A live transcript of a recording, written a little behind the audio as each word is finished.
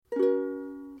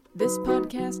This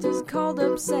podcast is called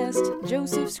Obsessed.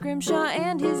 Joseph Scrimshaw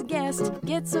and his guest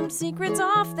get some secrets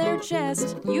off their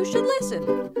chest. You should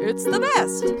listen. It's the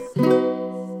best.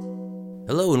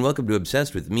 Hello and welcome to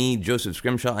Obsessed with me, Joseph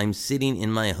Scrimshaw. I'm sitting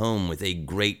in my home with a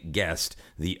great guest,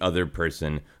 the other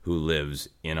person who lives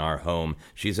in our home.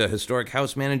 She's a historic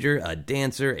house manager, a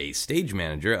dancer, a stage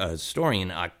manager, a historian,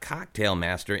 a cocktail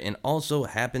master, and also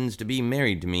happens to be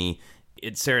married to me.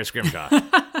 It's Sarah Scrimshaw.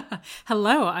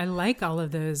 Hello, I like all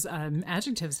of those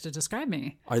adjectives to describe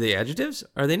me. Are they adjectives?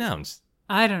 Are they nouns?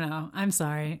 I don't know. I'm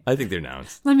sorry. I think they're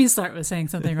nouns. Let me start with saying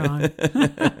something wrong.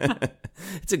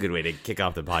 It's a good way to kick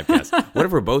off the podcast. What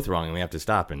if we're both wrong and we have to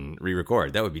stop and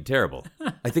re-record? That would be terrible.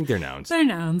 I think they're nouns. They're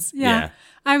nouns, yeah.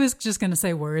 I was just going to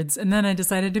say words, and then I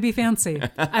decided to be fancy.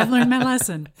 I've learned my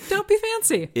lesson. Don't be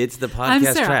fancy. It's the podcast I'm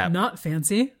Sarah, trap. not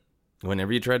fancy.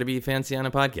 Whenever you try to be fancy on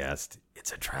a podcast,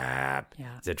 it's a trap.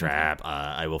 Yeah. It's a trap.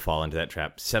 I will fall into that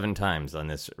trap 7 times on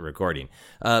this recording.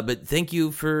 But thank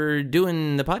you for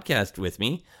doing the podcast with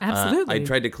me. Absolutely. I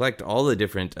tried to collect all the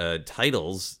different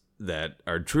titles that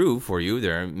are true for you.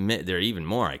 There are even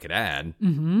more I could add.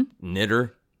 Mm-hmm.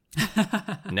 Knitter,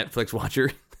 Netflix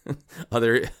watcher,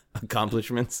 other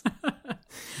accomplishments.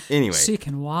 Anyway. She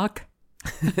can walk.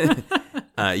 You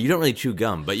don't really chew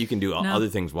gum, but you can do other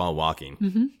things while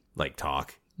walking, like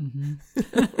talk.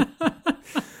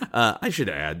 I should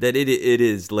add that it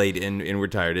is late and we're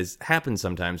tired. It happens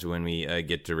sometimes when we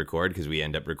get to record because we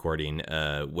end up recording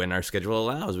when our schedule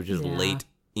allows, which is late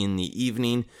in the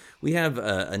evening. We have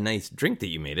a nice drink that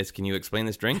you made us. Can you explain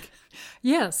this drink?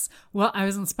 Yes. Well, I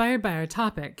was inspired by our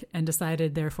topic and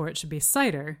decided, therefore, it should be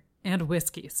cider and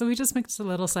whiskey. So we just mixed a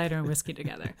little cider and whiskey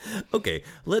together. Okay,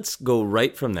 let's go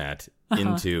right from that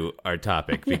into our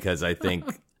topic because I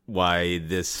think why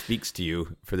this speaks to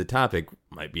you for the topic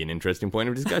might be an interesting point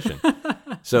of discussion.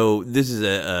 So this is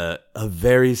a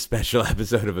very special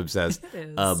episode of Obsessed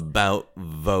about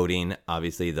voting.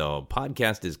 Obviously, the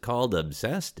podcast is called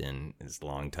Obsessed, and as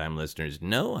longtime listeners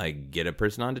know, I get a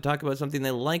person on to talk about something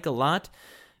they like a lot.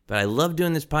 But I love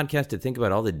doing this podcast to think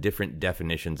about all the different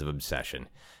definitions of obsession.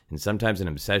 And sometimes an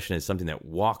obsession is something that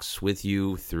walks with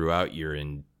you throughout your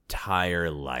entire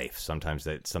life. Sometimes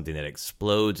that's something that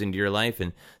explodes into your life,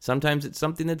 and sometimes it's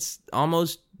something that's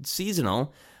almost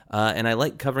seasonal. And I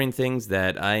like covering things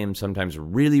that I am sometimes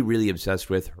really, really obsessed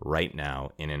with right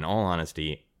now. And in all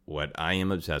honesty, what I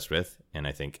am obsessed with, and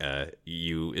I think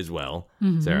you as well,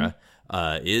 Sarah,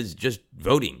 is just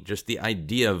voting, just the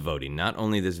idea of voting. Not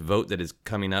only this vote that is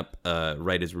coming up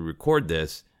right as we record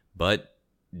this, but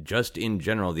just in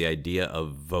general, the idea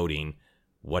of voting.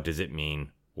 What does it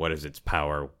mean? What is its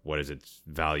power? What is its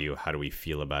value? How do we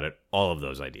feel about it? All of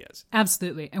those ideas.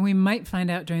 Absolutely. And we might find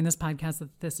out during this podcast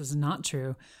that this is not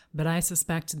true, but I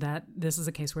suspect that this is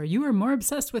a case where you are more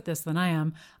obsessed with this than I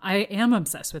am. I am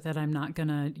obsessed with it. I'm not going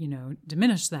to,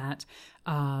 diminish that.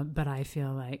 But I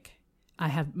feel like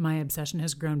my obsession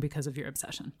has grown because of your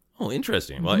obsession. Oh,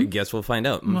 interesting. Well, I guess we'll find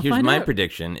out. Here's my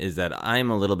prediction is that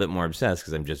I'm a little bit more obsessed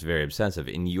because I'm just very obsessive,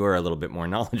 and you're a little bit more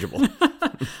knowledgeable.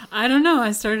 I don't know.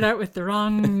 I started out with the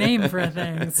wrong name for a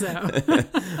thing, so.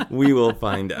 We will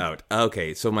find out.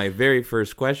 Okay, so my very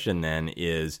first question then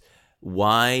is,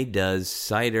 why does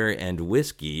cider and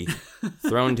whiskey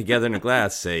thrown together in a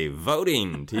glass say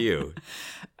voting to you?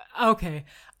 Okay.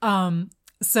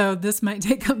 So this might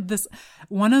take up this.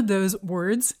 One of those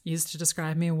words used to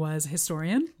describe me was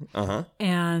historian. Uh-huh.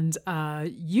 And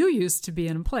you used to be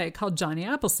in a play called Johnny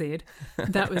Appleseed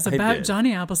that was about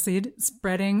Johnny Appleseed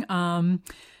spreading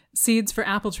seeds for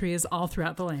apple trees all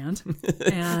throughout the land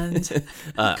and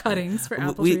cuttings for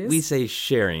apple trees. We say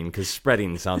sharing because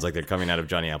spreading sounds like they're coming out of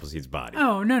Johnny Appleseed's body.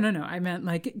 Oh, no. I meant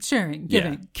like sharing,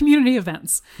 giving, community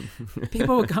events.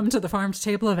 People would come to the farm to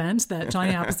table event that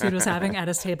Johnny Appleseed was having at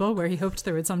his table where he hoped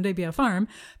there would someday be a farm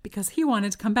because he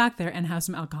wanted to come back there and have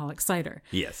some alcoholic cider.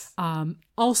 Yes.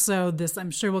 Also, this I'm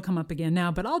sure will come up again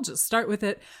now, but I'll just start with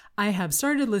it. I have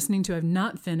started listening to, I've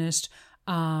not finished,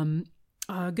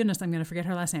 goodness, I'm going to forget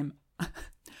her last name.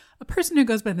 A person who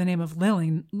goes by the name of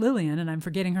Lillian, and I'm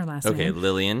forgetting her last name. Okay,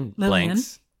 Lillian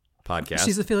Blank's podcast.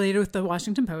 She's affiliated with the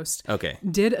Washington Post. Okay.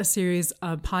 Did a series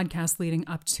of podcasts leading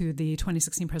up to the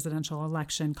 2016 presidential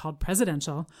election called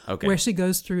Presidential, where she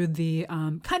goes through the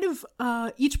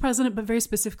each president, but very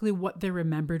specifically what they're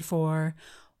remembered for,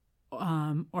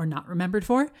 or not remembered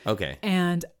for. Okay.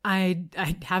 And I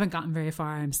haven't gotten very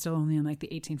far. I'm still only in like the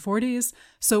 1840s.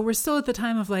 So we're still at the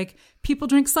time of like people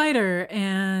drink cider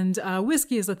and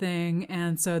whiskey is a thing.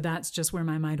 And so that's just where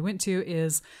my mind went to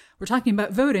is we're talking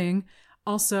about voting.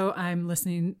 Also, I'm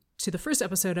listening to the first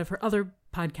episode of her other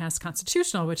podcast,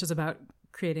 Constitutional, which is about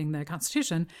creating the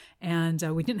Constitution. And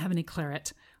we didn't have any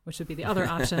claret, which would be the other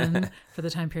option for the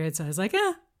time period. So I was like,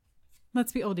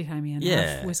 let's be oldie-timey and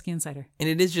have whiskey and cider. And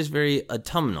it is just very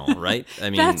autumnal, right? I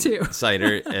mean, That too.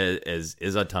 Cider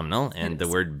is autumnal, and the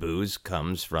word booze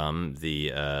comes from the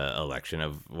election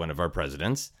of one of our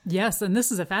presidents. Yes, and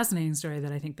this is a fascinating story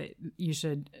that I think that you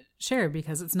should share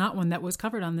because it's not one that was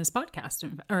covered on this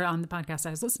podcast, or on the podcast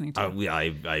I was listening to.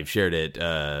 I've shared it,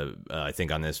 I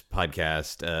think, on this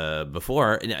podcast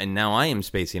before, and now I am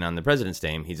spacing on the president's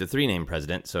name. He's a 3-name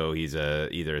president, so he's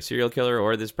either a serial killer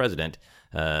or this president.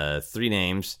 3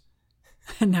 names.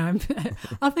 Now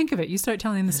I'll think of it. You start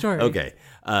telling the story. Okay.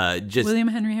 Just William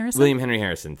Henry Harrison? William Henry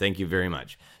Harrison. Thank you very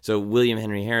much. So William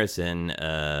Henry Harrison,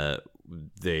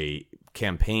 they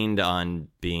campaigned on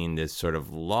being this sort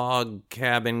of log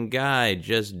cabin guy,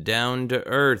 just down to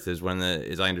earth, as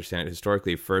I understand it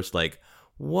historically, first like,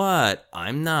 what?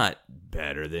 I'm not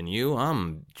better than you.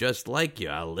 I'm just like you.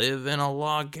 I live in a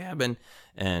log cabin.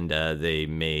 And they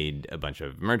made a bunch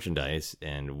of merchandise,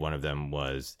 and one of them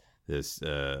was this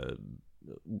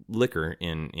liquor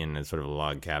in a sort of a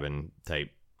log cabin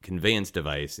type conveyance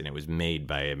device, and it was made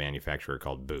by a manufacturer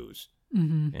called Booze.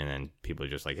 Mm-hmm. And then people are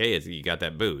just like, hey, you got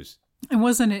that booze. And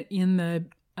wasn't it in the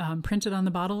printed on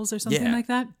the bottles or something like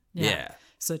that? Yeah.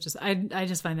 So I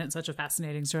just find that such a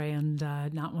fascinating story, and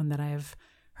not one that I have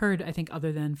heard, I think,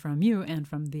 other than from you and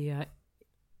from the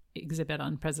exhibit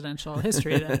on presidential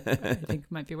history that I think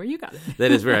might be where you got it.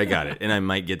 That is where I got it, and I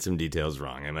might get some details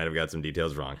wrong. I might have got some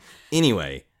details wrong.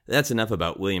 Anyway, that's enough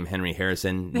about William Henry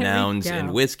Harrison, nouns,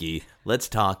 and whiskey. Let's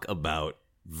talk about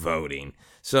voting.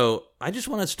 So I just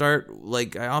want to start,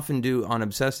 like I often do on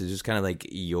Obsessed, is just kind of like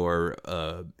your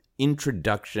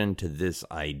introduction to this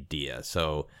idea.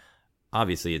 So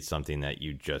obviously it's something that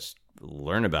you just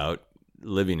learn about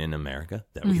living in America,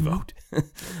 that we vote.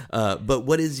 But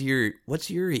what's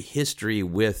your history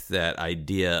with that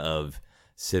idea of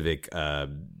civic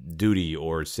duty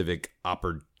or civic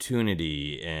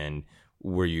opportunity? And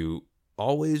were you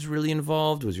always really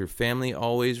involved? Was your family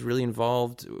always really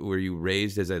involved? Were you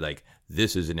raised as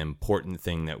this is an important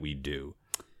thing that we do?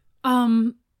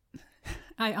 I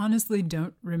honestly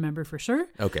don't remember for sure.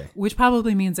 Okay. Which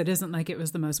probably means it isn't like it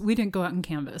was the most, we didn't go out and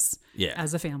canvass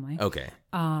as a family. Okay.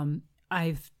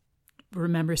 I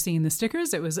remember seeing the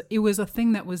stickers. It was a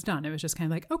thing that was done. It was just kind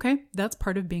of like, okay, that's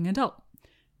part of being adult.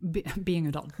 Being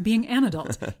an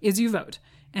adult is you vote.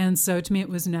 And so to me, it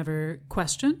was never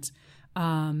questioned.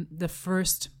 The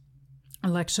first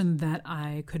election that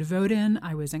I could vote in,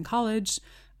 I was in college,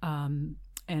 and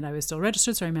I was still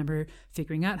registered. So I remember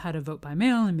figuring out how to vote by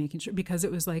mail and making sure, because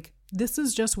it was like, this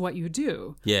is just what you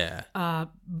do. Yeah.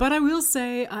 But I will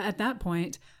say at that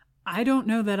point, I don't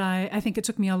know that I think it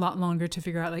took me a lot longer to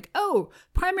figure out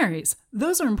primaries,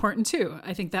 those are important too.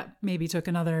 I think that maybe took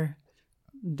another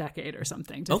decade or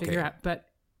something to figure out. But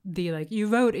the you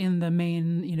vote in the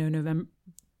main, November,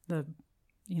 the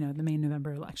main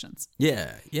November elections.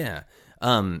 Yeah. Yeah.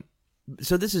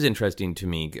 So this is interesting to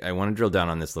me. I want to drill down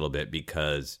on this a little bit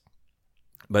because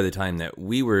by the time that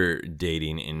we were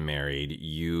dating and married,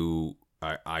 you,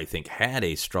 I think, had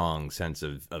a strong sense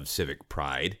of civic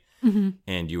pride. Mm-hmm.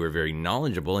 And you were very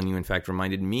knowledgeable, and you, in fact,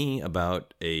 reminded me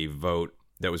about a vote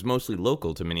that was mostly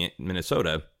local to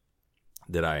Minnesota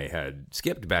that I had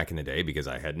skipped back in the day because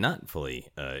I had not fully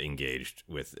engaged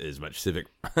with as much civic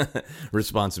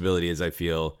responsibility as I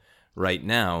feel right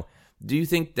now. Do you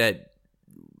think that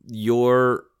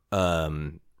your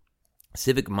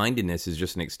civic mindedness is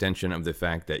just an extension of the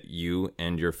fact that you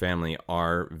and your family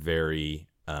are very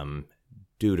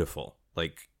dutiful?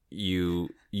 Like you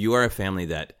are a family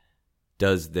that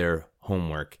does their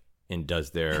homework and does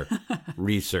their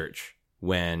research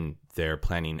when they're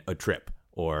planning a trip.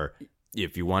 Or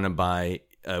if you want to buy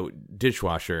a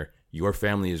dishwasher, your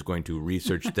family is going to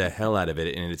research the hell out of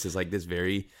it. And it's just like this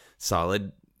very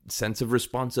solid sense of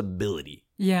responsibility.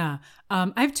 Yeah.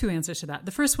 I have 2 answers to that.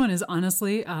 The first one is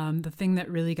honestly, the thing that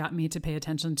really got me to pay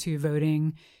attention to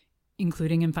voting,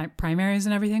 including in primaries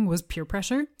and everything, was peer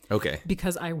pressure. Okay.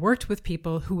 Because I worked with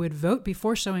people who would vote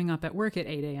before showing up at work at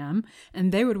 8 a.m.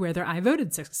 and they would wear their I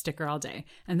voted sticker all day.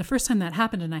 And the first time that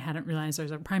happened and I hadn't realized there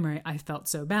was a primary, I felt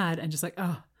so bad and just like,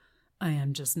 oh, I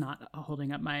am just not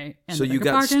holding up my end. So you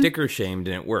got sticker shamed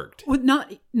and it worked. Well,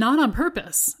 not on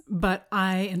purpose, but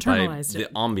I internalized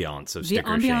it. The ambiance of sticker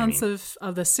shaming. The ambiance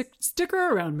of the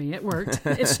sticker around me, it worked.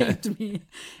 It shamed me.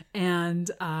 And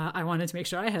I wanted to make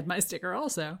sure I had my sticker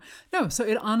also. No,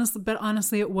 so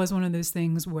honestly, it was one of those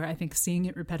things where I think seeing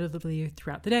it repetitively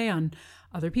throughout the day on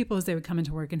other people as they would come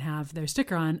into work and have their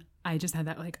sticker on, I just had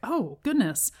that oh,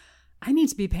 goodness, I need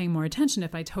to be paying more attention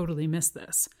if I totally miss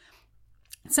this.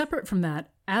 Separate from that,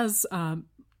 as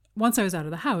once I was out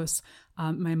of the house,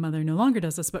 my mother no longer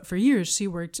does this, but for years she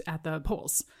worked at the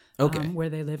polls. Okay. Where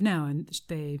they live now. And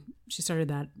she started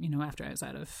that, after I was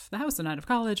out of the house and out of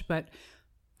college. But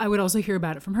I would also hear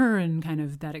about it from her and kind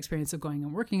of that experience of going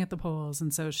and working at the polls.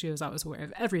 And so she was always aware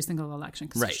of every single election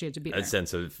because she had to be there. A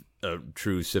sense of a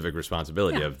true civic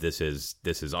responsibility of this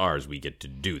is ours. We get to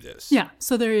do this. Yeah.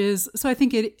 So I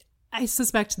think I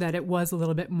suspect that it was a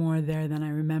little bit more there than I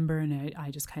remember. And I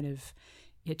just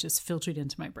it just filtered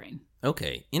into my brain.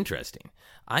 Okay, interesting.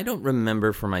 I don't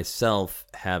remember for myself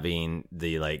having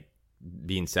the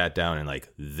being sat down and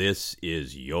this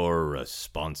is your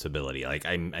responsibility. I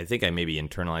think I maybe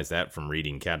internalized that from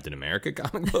reading Captain America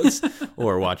comic books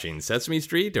or watching Sesame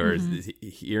Street or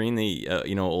hearing the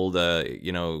old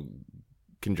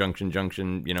Conjunction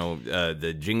Junction,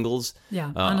 the jingles.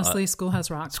 Yeah, honestly, Schoolhouse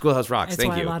Rock. Schoolhouse Rocks. Thank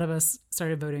you. That's why a lot of us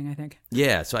started voting, I think.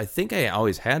 Yeah, so I think I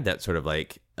always had that sort of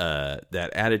that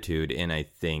attitude, and I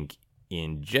think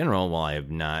in general, while I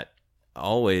have not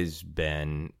always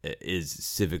been is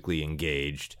civically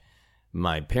engaged,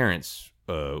 my parents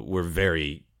were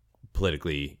very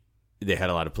politically. They had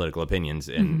a lot of political opinions,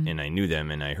 and I knew them,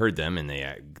 and I heard them, and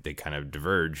they kind of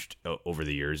diverged over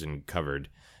the years and covered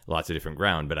lots of different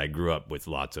ground. But I grew up with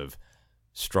lots of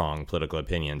strong political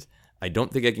opinions. I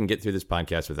don't think I can get through this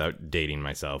podcast without dating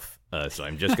myself, so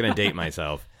I'm just going to date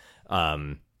myself.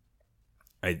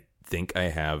 I think I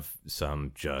have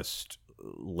some just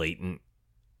latent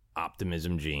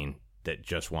optimism gene that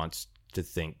just wants to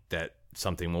think that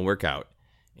something will work out.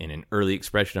 And an early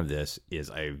expression of this is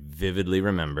I vividly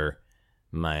remember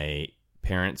my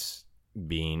parents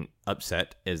being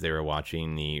upset as they were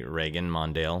watching the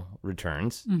Reagan-Mondale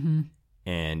returns. Mm-hmm.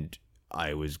 And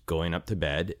I was going up to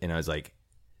bed and I was like,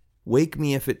 wake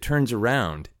me if it turns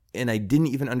around. And I didn't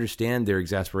even understand their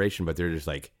exasperation, but they're just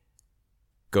like,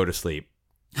 go to sleep.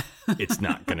 It's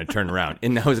not going to turn around.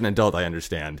 And now as an adult, I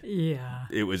understand. Yeah.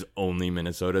 It was only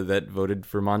Minnesota that voted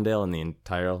for Mondale in the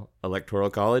entire electoral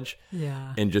college.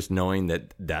 Yeah. And just knowing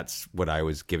that that's what I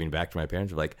was giving back to my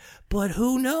parents, like, but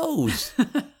who knows?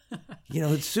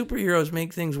 Superheroes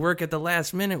make things work at the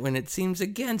last minute when it seems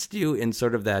against you. And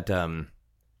sort of that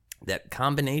that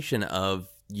combination of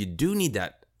you do need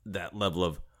that level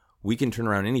of we can turn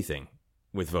around anything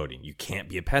with voting. You can't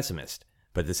be a pessimist.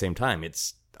 But at the same time,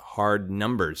 it's hard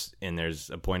numbers and there's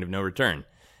a point of no return.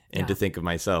 And to think of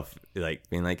myself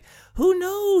being like, who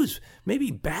knows?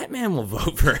 Maybe Batman will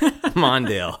vote for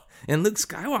Mondale and Luke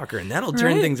Skywalker, and that'll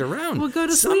turn things around. We'll go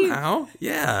to somehow. Sleep.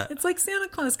 Yeah. It's like Santa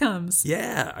Claus comes.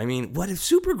 Yeah. I mean, what if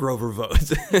Super Grover votes?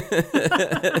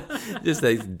 Just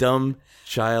a dumb,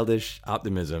 childish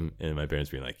optimism. And my parents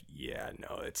being like, yeah,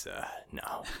 no, it's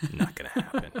no, not going to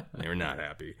happen. They were not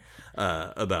happy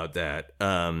about that.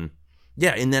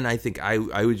 Yeah, and then I think I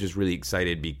was just really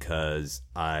excited because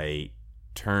I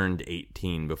turned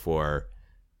 18 before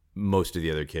most of the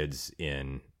other kids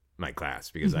in my class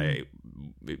because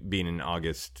being an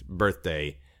August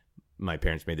birthday, my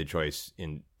parents made the choice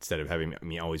instead of having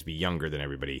me always be younger than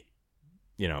everybody,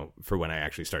 for when I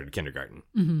actually started kindergarten.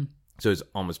 Mm-hmm. So it was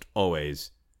almost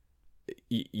always,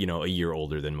 a year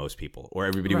older than most people, or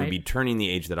everybody would be turning the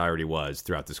age that I already was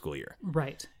throughout the school year.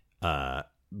 Right.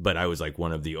 But I was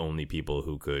one of the only people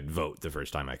who could vote the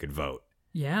first time I could vote.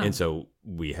 Yeah. And so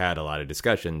we had a lot of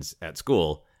discussions at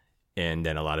school, and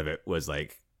then a lot of it was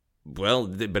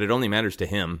but it only matters to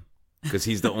him because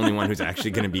he's the only one who's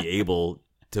actually going to be able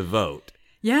to vote.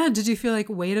 Yeah. Did you feel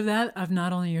weight of that, of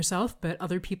not only yourself, but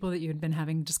other people that you had been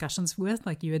having discussions with,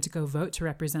 you had to go vote to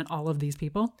represent all of these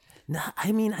people? No,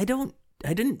 I mean, I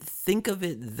didn't think of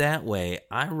it that way.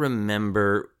 I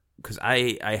remember because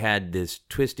I had this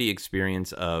twisty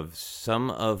experience of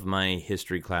some of my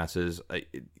history classes.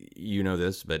 You know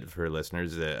this, but for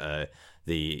listeners, I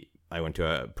went to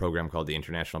a program called the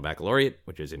International Baccalaureate,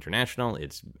 which is international.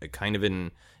 It's a kind of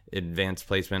an advanced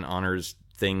placement honors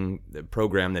thing, the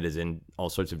program that is in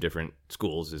all sorts of different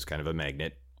schools, is kind of a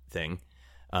magnet thing.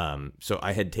 So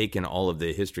I had taken all of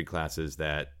the history classes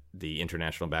that the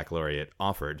International Baccalaureate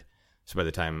offered. So by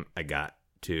the time I got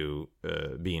to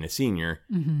being a senior,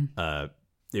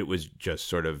 it was just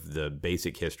sort of the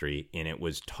basic history, and it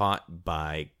was taught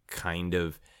by kind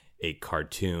of a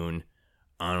cartoon.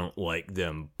 I don't like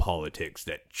them politics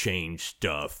that change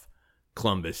stuff.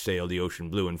 Columbus sailed the ocean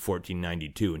blue in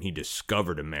 1492, and he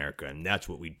discovered America, and that's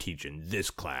what we teach in this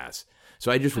class.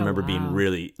 So I just remember being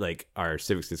really, our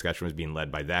civics discussion was being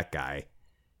led by that guy,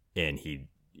 and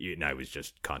I was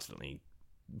just constantly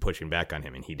pushing back on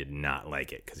him, and he did not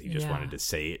like it because he just wanted to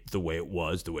say it the way it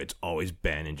was, the way it's always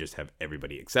been, and just have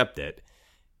everybody accept it.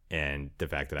 And the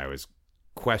fact that I was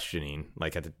questioning,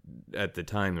 at the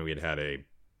time that we had a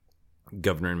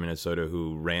governor in Minnesota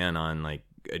who ran on like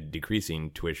a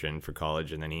decreasing tuition for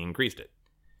college, and then he increased it,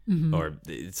 or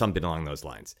something along those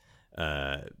lines.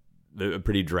 A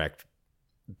pretty direct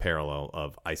parallel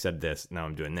of I said this, now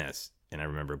I'm doing this, and I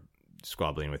remember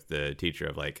squabbling with the teacher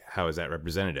of like, how is that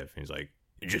representative? And he's like,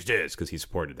 it just is, because he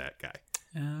supported that guy.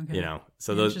 Okay. You know,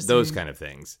 so those kind of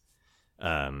things.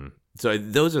 So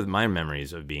those are my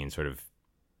memories of being sort of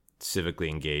civically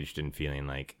engaged and feeling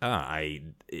like,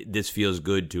 this feels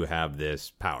good to have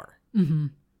this power. Mm-hmm.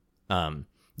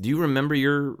 Do you remember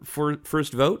your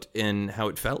first vote and how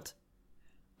it felt?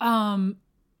 I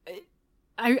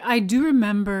do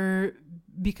remember,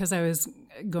 because I was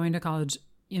going to college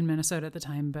in Minnesota at the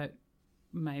time, but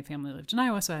my family lived in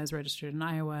Iowa, so I was registered in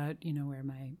Iowa, you know, where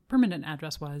my permanent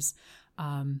address was.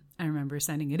 I remember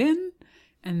sending it in.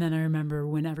 And then I remember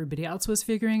when everybody else was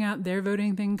figuring out their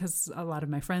voting thing, because a lot of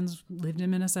my friends lived in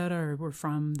Minnesota or were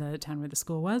from the town where the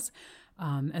school was.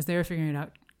 As they were figuring it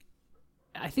out,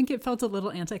 I think it felt a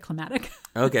little anticlimactic.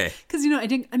 Okay. Because, you know,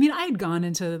 I had gone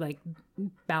into like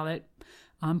ballot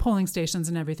polling stations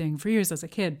and everything for years as a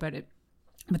kid, but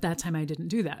that time I didn't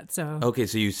do that. So okay,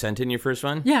 so you sent in your first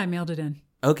one? Yeah, I mailed it in.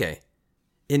 Okay.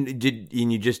 And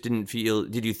you just didn't feel,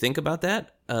 did you think about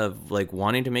that, of like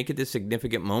wanting to make it this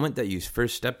significant moment that you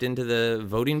first stepped into the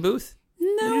voting booth?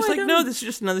 No, you're just like, no, this is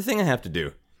just another thing I have to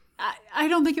do. I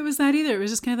don't think it was that either. It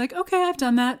was just kind of like, okay, I've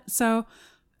done that. So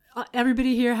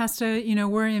everybody here has to, you know,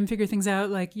 worry and figure things out.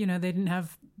 Like, you know, they didn't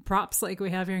have props like we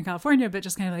have here in California, but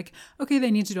just kind of like, okay,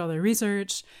 they need to do all their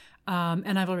research.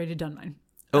 And I've already done mine.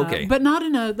 Okay. But not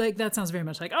in a, like, that sounds very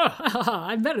much like, oh,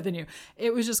 I'm better than you.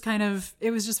 It was just kind of,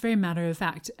 it was just very matter of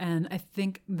fact. And I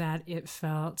think that it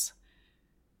felt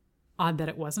odd that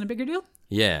it wasn't a bigger deal.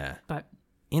 Yeah. But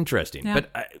interesting. Yeah.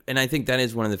 But I think that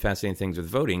is one of the fascinating things with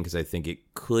voting, because I think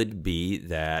it could be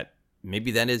that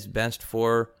maybe that is best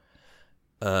for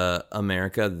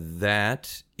America,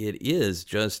 that it is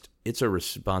just, it's a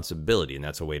responsibility. And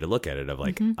that's a way to look at it, of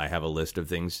like, I have a list of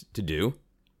things to do.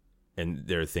 And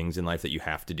there are things in life that you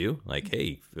have to do. Like,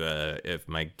 hey, if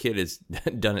my kid is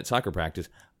done at soccer practice,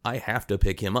 I have to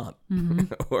pick him up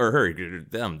or her,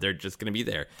 them. They're just going to be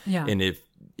there. Yeah. And if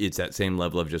it's that same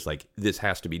level of just like, this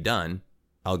has to be done,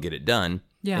 I'll get it done.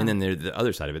 Yeah. And then there's the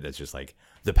other side of it that's just like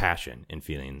the passion and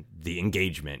feeling the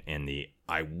engagement and the,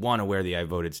 I want to wear the I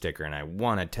voted sticker and I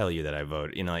want to tell you that I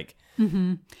voted, you know, like.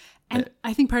 Mm-hmm. And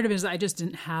I think part of it is I just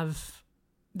didn't have,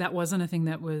 that wasn't a thing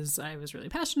that I was really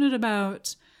passionate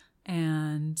about.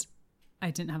 And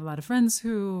I didn't have a lot of friends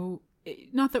who,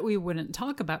 not that we wouldn't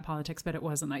talk about politics, but it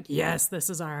wasn't like, yes, this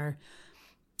is our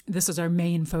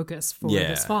main focus for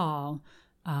this fall.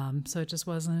 So it just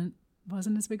wasn't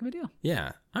as big of a deal.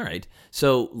 Yeah. All right.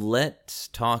 So let's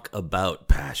talk about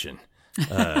passion.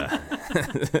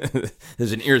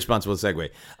 There's an irresponsible segue.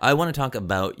 I want to talk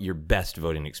about your best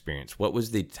voting experience. What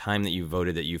was the time that you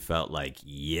voted that you felt like,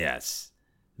 yes,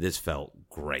 this felt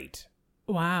great?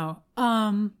 Wow.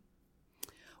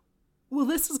 Well,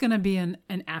 this is going to be an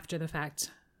after the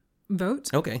fact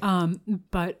vote. Okay.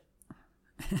 But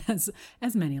as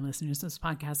many listeners to this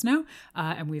podcast know,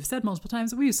 and we've said multiple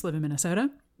times, we used to live in Minnesota.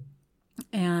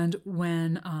 And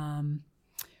when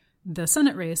the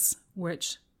Senate race,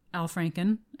 which Al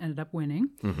Franken ended up winning,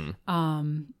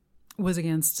 was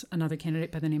against another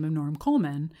candidate by the name of Norm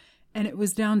Coleman. And it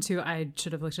was down to, I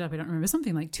should have looked it up, I don't remember,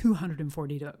 something like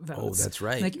 240 votes. Oh, that's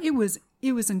right. Like it was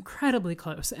incredibly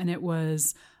close. And it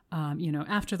was,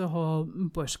 after the whole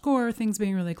Bush-Gore things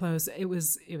being really close, it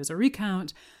was a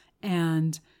recount.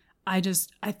 And I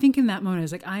think in that moment, I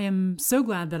was like, I am so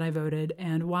glad that I voted.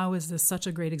 And wow, is this such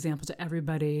a great example to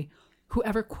everybody,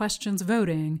 whoever questions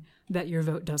voting, that your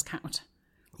vote does count.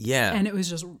 Yeah. And it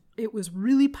was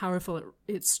really powerful.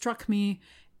 It struck me,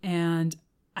 and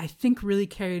I think really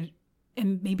carried,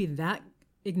 and maybe that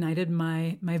ignited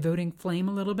my voting flame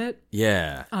a little bit.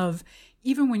 Yeah. Of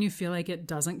even when you feel like it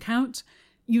doesn't count,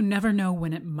 you never know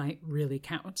when it might really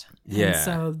count. Yeah. And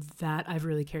so that I've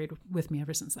really carried with me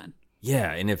ever since then.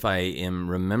 Yeah, and if I am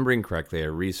remembering correctly, I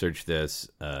researched this,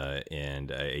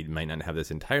 and I might not have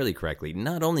this entirely correctly.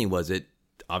 Not only was it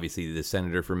obviously the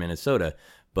senator for Minnesota,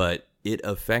 but it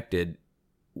affected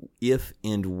if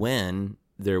and when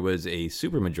there was a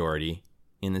supermajority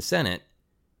in the Senate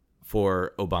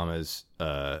for Obama's,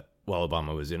 while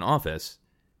Obama was in office,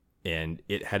 and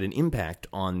it had an impact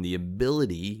on the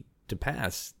ability to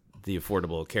pass the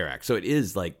Affordable Care Act. So it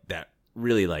is like that,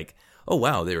 really like, oh,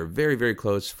 wow, they were very, very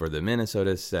close for the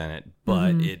Minnesota Senate,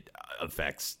 but it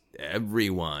affects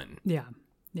everyone. Yeah.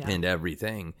 Yeah. And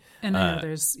everything. And I know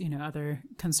there's, other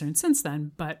concerns since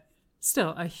then, but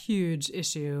still a huge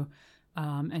issue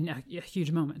and a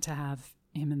huge moment to have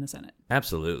him in the Senate.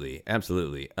 Absolutely.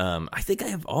 I think I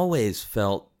have always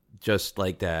felt just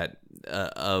like that,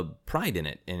 pride in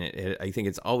it. And I think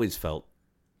it's always felt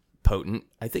potent.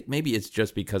 I think maybe it's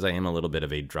just because I am a little bit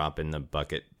of a drop in the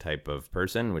bucket type of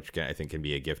person, which I think can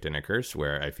be a gift and a curse,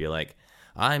 where I feel like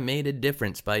I made a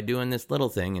difference by doing this little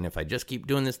thing, and if I just keep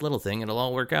doing this little thing, it'll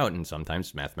all work out. And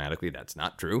sometimes mathematically that's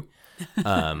not true.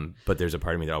 But there's a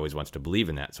part of me that always wants to believe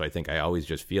in that. So I think I always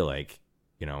just feel like,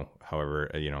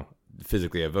 however,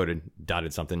 physically I voted,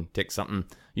 dotted something, ticked something,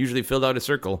 usually filled out a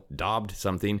circle, daubed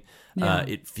something. Yeah.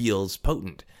 It feels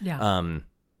potent. Yeah.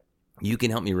 You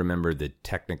can help me remember the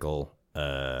technical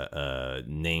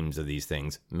names of these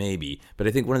things, maybe. But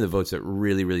I think one of the votes that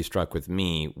really, really struck with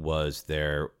me was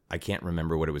I can't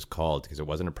remember what it was called because it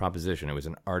wasn't a proposition. It was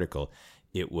an article.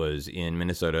 It was in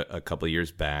Minnesota a couple of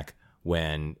years back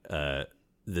when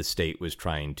the state was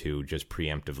trying to just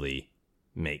preemptively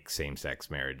make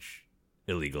same-sex marriage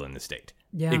illegal in the state.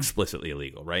 Yeah. Explicitly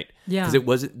illegal, right? Yeah.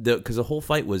 Because the whole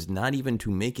fight was not even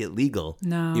to make it legal.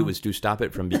 No. It was to stop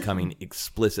it from becoming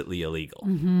explicitly illegal.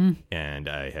 Mm-hmm. And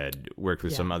I had worked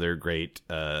with some other great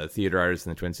theater artists in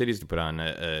the Twin Cities to put on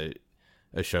a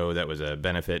show that was a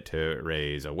benefit to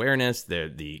raise awareness.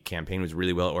 The campaign was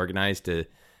really well organized to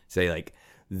say, like,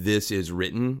 this is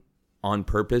written on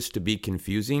purpose to be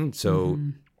confusing. So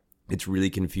it's really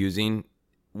confusing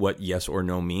what yes or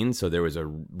no means. So there was a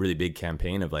really big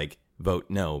campaign of like, vote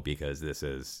no, because this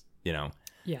is,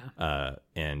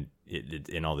 and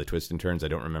in all the twists and turns, I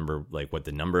don't remember like what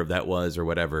the number of that was or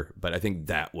whatever, but I think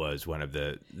that was one of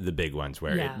the big ones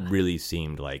where it really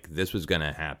seemed like this was going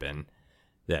to happen,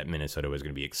 that Minnesota was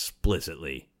going to be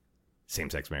explicitly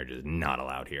same-sex marriage is not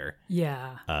allowed here.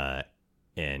 Yeah.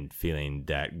 And feeling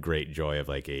that great joy of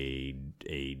like a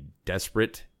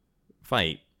desperate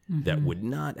fight that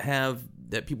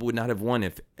people would not have won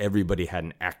if everybody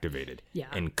hadn't activated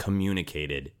and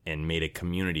communicated and made a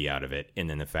community out of it. And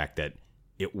then the fact that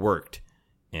it worked,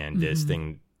 and this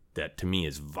thing that to me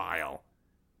is vile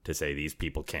to say these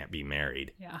people can't be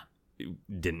married. Yeah.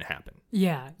 It didn't happen.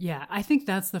 Yeah. I think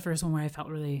that's the first one where I felt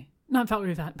really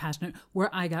passionate, where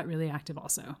I got really active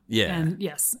also. Yeah. And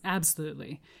yes,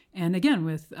 absolutely. And again,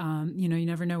 with, you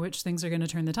never know which things are going to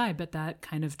turn the tide, but that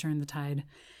kind of turned the tide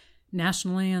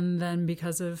nationally. And then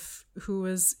because of who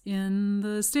was in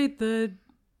the state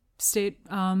Senate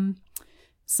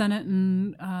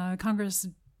and Congress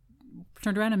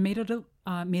turned around and made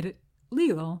it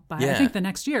legal by I think the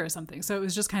next year or something. So it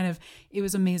was just it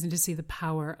was amazing to see the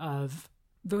power of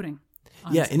voting.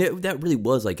 Honestly. Yeah, and that really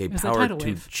was like a power to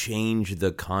wave. change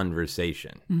the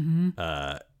conversation.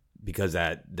 Because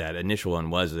that initial one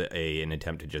was an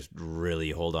attempt to just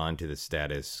really hold on to the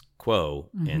status quo,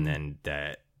 and then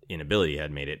that inability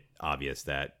had made it obvious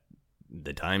that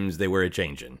the times they were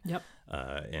a-changing. Yep.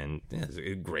 And it's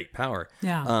a great power.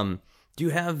 Yeah. Do you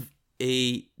have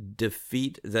a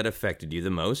defeat that affected you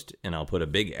the most? And I'll put a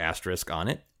big asterisk on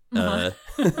it.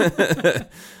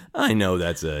 I know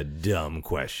that's a dumb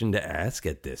question to ask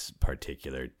at this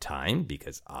particular time,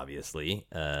 because obviously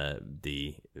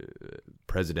the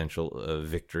presidential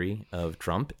victory of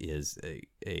Trump is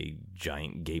a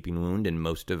giant gaping wound in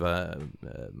most of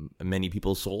many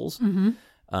people's souls.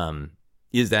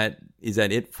 Is that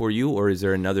it for you, or is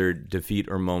there another defeat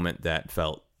or moment that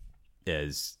felt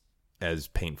as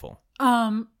painful?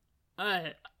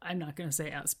 I'm not going to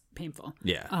say as painful.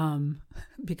 Yeah.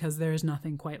 Because there's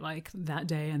nothing quite like that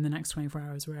day and the next 24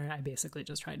 hours where I basically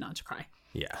just tried not to cry.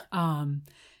 Yeah.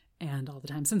 And all the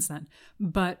time since then.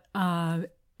 But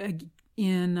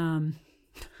in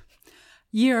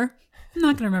year, I'm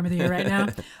not going to remember the year right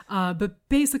now, but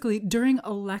basically during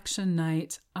election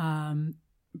night,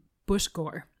 Bush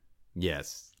Gore.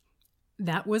 Yes.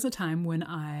 That was a time when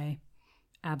I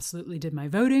absolutely did my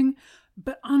voting.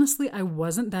 But honestly, I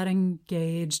wasn't that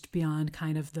engaged beyond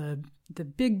kind of the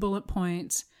big bullet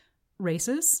point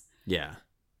races. Yeah.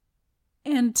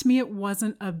 And to me, it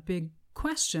wasn't a big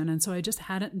question. And so I just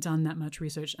hadn't done that much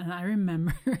research. And I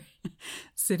remember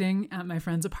sitting at my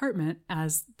friend's apartment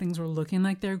as things were looking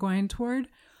like they're going toward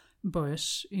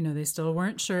Bush. They still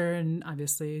weren't sure, and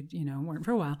obviously, weren't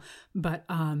for a while. But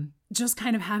just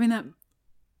kind of having that,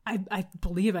 I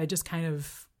believe I just kind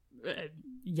of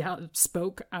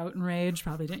spoke out in rage.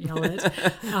 Probably didn't yell it.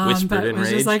 Whispered but in it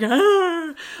was rage. just like,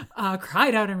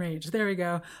 cried out in rage. There we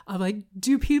go. I'm like,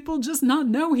 do people just not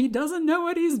know he doesn't know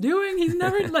what he's doing? He's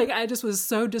never I just was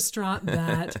so distraught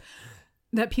that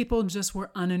people just were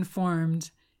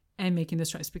uninformed and making this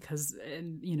choice because,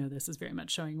 and, this is very much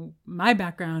showing my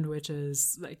background, which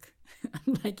is like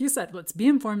you said, let's be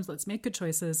informed, let's make good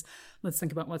choices, let's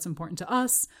think about what's important to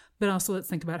us, but also let's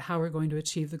think about how we're going to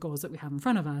achieve the goals that we have in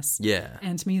front of us. Yeah.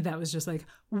 And to me, that was just like,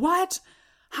 what?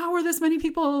 How are this many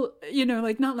people,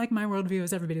 not like my worldview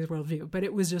is everybody's worldview, but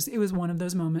it was one of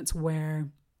those moments where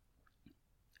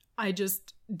I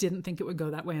just didn't think it would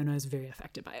go that way, and I was very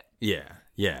affected by it.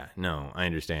 Yeah. No, I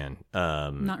understand.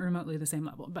 Not remotely the same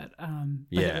level, but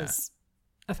it was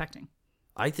affecting.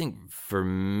 I think for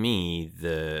me,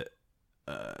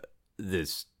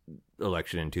 this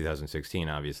election in 2016,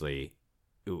 obviously,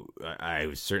 I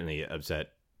was certainly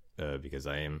upset because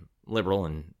I am liberal,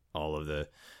 and all of the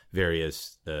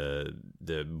various the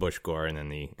Bush Gore and then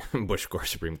the Bush Gore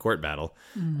Supreme Court battle,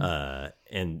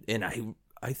 and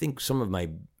I think some of my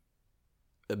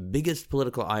biggest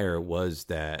political ire was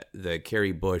that the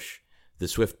Kerry Bush, the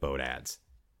Swift boat ads,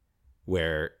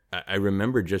 where I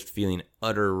remember just feeling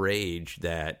utter rage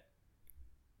that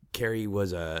Kerry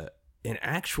was an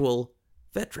actual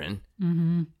veteran,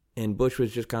 and Bush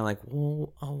was just kind of like,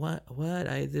 well, what?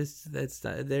 That's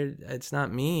not there. It's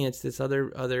not me. It's this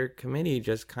other committee,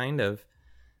 just kind of,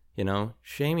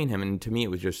 shaming him. And to me,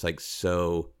 it was just like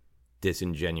so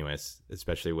disingenuous,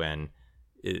 especially when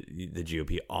the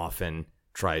GOP often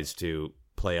tries to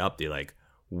play up the like,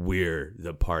 we're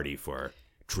the party for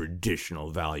traditional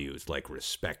values like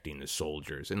respecting the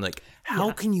soldiers, and like,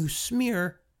 how can you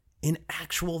smear an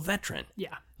actual veteran?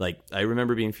 Yeah, like I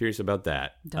remember being furious about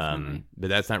that. Definitely. But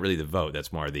that's not really the vote.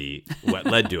 That's more the what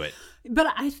led to it. But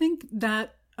I think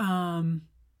that, and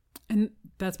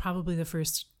that's probably the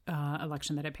first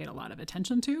election that I paid a lot of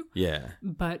attention to. Yeah.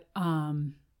 But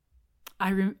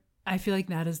I feel like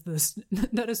that is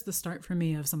the start for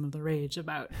me of some of the rage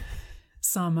about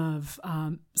some of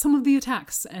the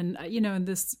attacks, and and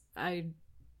this I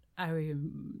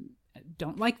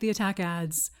don't like the attack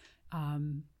ads,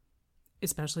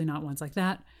 especially not ones like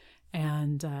that,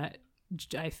 and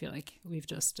I feel like we've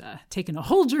just taken a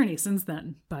whole journey since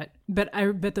then. But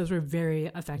those were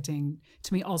very affecting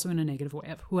to me, also in a negative way.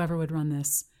 Of whoever would run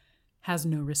this has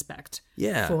no respect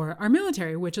for our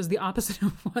military, which is the opposite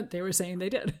of what they were saying they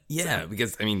did. Yeah,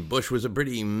 because Bush was a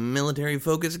pretty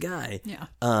military-focused guy. Yeah.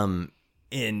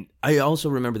 And I also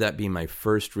remember that being my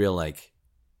first real, like,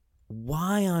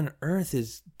 why on earth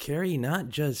is Kerry not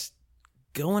just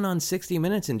going on 60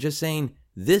 Minutes and just saying,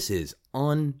 this is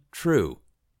untrue,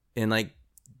 and, like,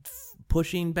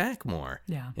 pushing back more?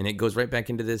 Yeah. And it goes right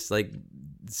back into this, like,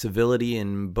 civility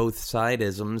and both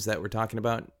side-isms that we're talking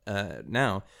about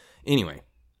now. Anyway,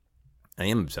 I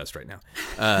am obsessed right now.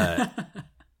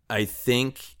 I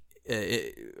think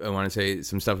I want to say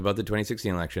some stuff about the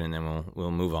 2016 election, and then we'll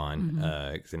move on,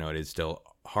 because I know it is still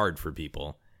hard for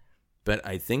people. But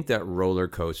I think that roller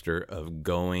coaster of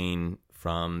going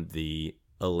from the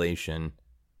elation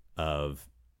of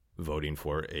voting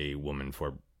for a woman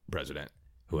for president,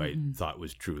 who I thought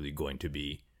was truly going to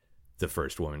be the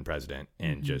first woman president,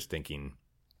 and just thinking,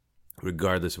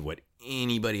 regardless of what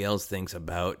anybody else thinks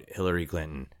about Hillary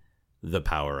Clinton, the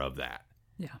power of that.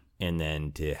 Yeah. And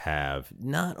then to have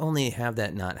not only have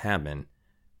that not happen,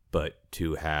 but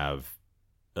to have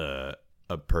a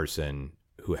person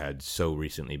who had so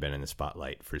recently been in the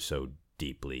spotlight for so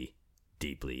deeply,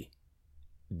 deeply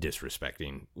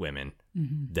disrespecting women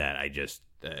that I just,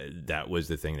 that was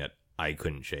the thing that I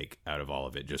couldn't shake out of all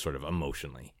of it, just sort of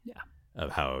emotionally, of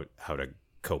how to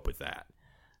cope with that.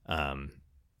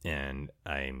 And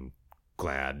I'm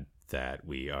glad that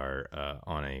we are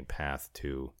on a path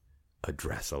to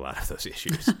address a lot of those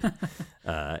issues.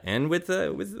 And with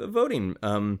voting,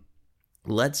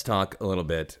 let's talk a little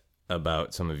bit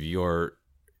about some of your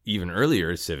even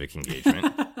earlier civic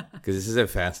engagement, because this is a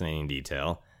fascinating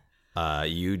detail.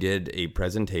 You did a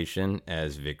presentation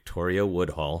as Victoria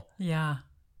Woodhull. Yeah.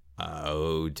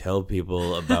 Tell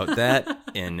people about that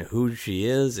and who she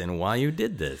is and why you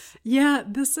did this. Yeah,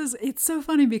 it's so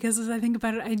funny because as I think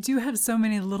about it, I do have so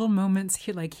many little moments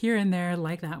here and there,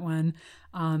 like that one,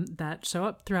 that show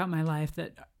up throughout my life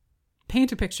that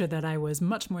paint a picture that I was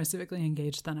much more civically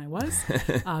engaged than I was.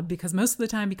 Because most of the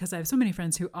time, because I have so many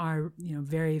friends who are,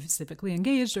 very civically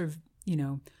engaged, or,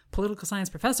 political science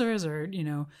professors, or,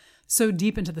 so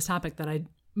deep into this topic that I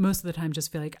most of the time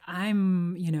just feel like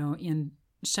I'm, in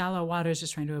shallow waters,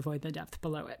 just trying to avoid the depth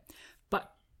below it.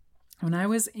 But when I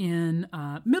was in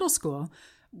middle school,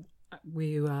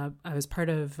 I was part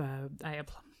of, I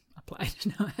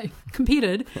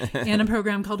competed in a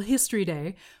program called History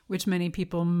Day, which many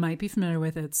people might be familiar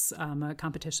with. It's a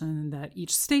competition that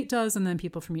each state does, and then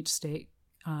people from each state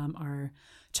are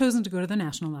chosen to go to the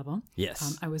national level.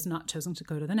 Yes. I was not chosen to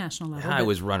go to the national level. I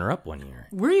was runner-up one year.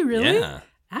 Were you really? Yeah.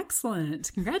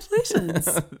 Excellent. Congratulations.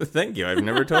 Thank you. I've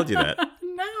never told you that.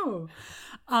 No.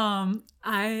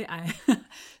 I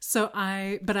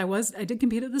did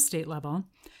compete at the state level,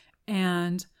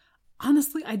 and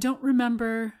honestly, I don't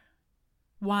remember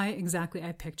why exactly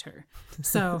I picked her.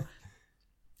 So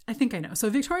I think I know. So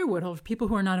Victoria Woodhull, for people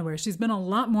who are not aware, she's been a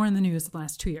lot more in the news the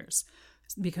last 2 years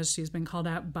because she's been called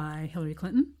out by Hillary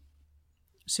Clinton.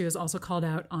 She was also called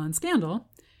out on Scandal,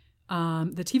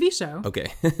 the TV show.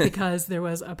 Okay. Because there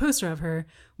was a poster of her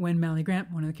when Mally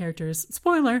Grant, one of the characters,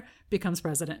 spoiler, becomes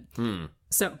president.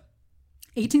 So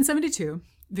 1872,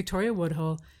 Victoria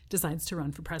Woodhull decides to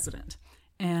run for president.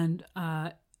 And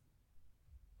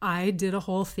I did a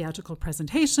whole theatrical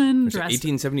presentation.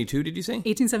 1872, did you say?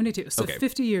 1872. So Okay.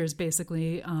 50 years,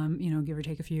 basically, give or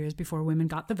take a few years before women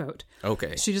got the vote.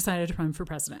 Okay. She decided to run for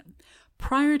president.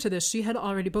 Prior to this,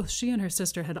 both she and her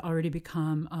sister had already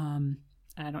become,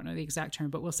 I don't know the exact term,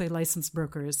 but we'll say licensed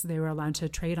brokers. They were allowed to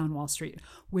trade on Wall Street,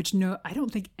 which I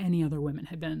don't think any other women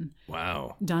had been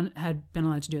allowed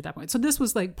to do at that point. So this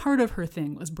was like part of her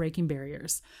thing, was breaking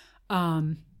barriers.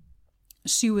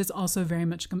 She was also very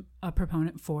much a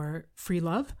proponent for free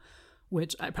love,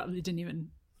 which I probably didn't even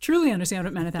truly understand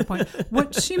what it meant at that point.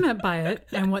 What she meant by it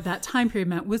and what that time period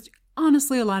meant was,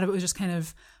 honestly, a lot of it was just kind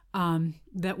of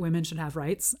that women should have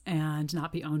rights and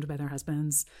not be owned by their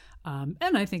husbands. And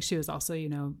I think she was also,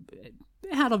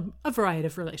 had a variety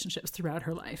of relationships throughout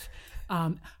her life.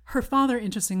 Her father,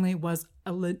 interestingly, was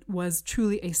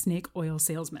truly a snake oil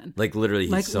salesman. Like literally,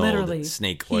 he sold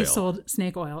snake oil. He sold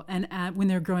snake oil. And when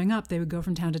they were growing up, they would go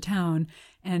from town to town,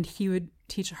 and he would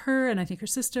teach her, and I think her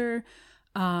sister,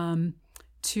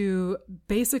 to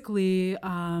basically,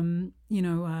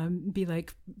 be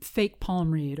like fake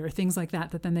palm read or things like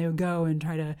that then they would go and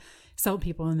try to sell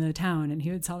people in the town, and he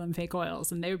would sell them fake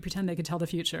oils, and they would pretend they could tell the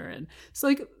future. And so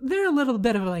like they're a little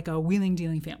bit of like a wheeling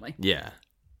dealing family. Yeah.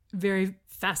 Very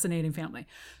fascinating family.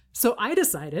 So I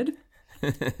decided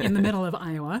in the middle of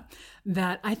Iowa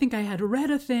that I think I had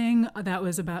read a thing that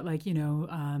was about like,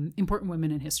 important women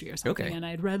in history or something. Okay. And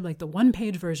I'd read like the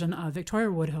 1-page version of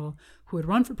Victoria Woodhull, who had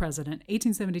run for president,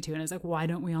 1872. And I was like, why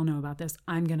don't we all know about this?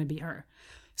 I'm going to be her.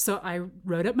 So I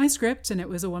wrote up my script, and it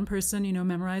was a one-person,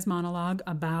 memorized monologue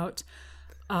about,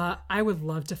 I would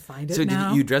love to find it now.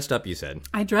 So you dressed up, you said?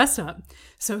 I dressed up.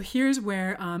 So here's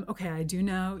where, I do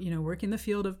now, work in the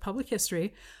field of public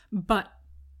history, but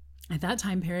at that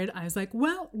time period, I was like,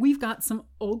 well, we've got some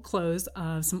old clothes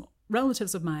of some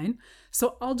relatives of mine,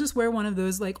 so I'll just wear one of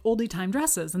those like oldie time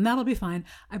dresses, and that'll be fine.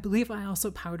 I believe I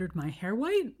also powdered my hair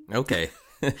white. Okay.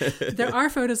 There are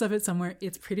photos of it somewhere.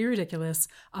 It's pretty ridiculous.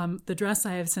 The dress,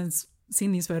 I have since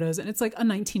seen these photos, and it's like a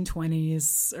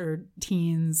 1920s or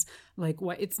teens, like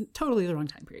what? It's totally the wrong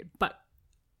time period, but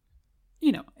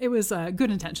it was good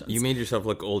intentions. You made yourself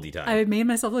look oldie time. I made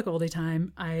myself look oldie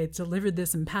time. I delivered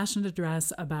this impassioned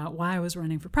address about why I was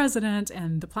running for president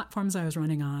and the platforms I was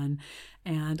running on.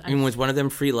 And was one of them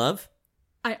free love?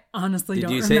 I honestly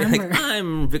don't remember. Did you say, like,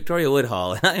 I'm Victoria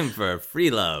Woodhull, and I'm for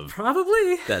free love?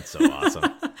 Probably. That's so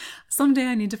awesome. Someday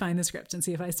I need to find the script and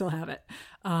see if I still have it,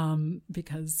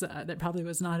 because there probably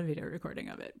was not a video recording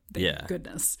of it. Thank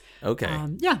goodness. Okay.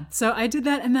 So I did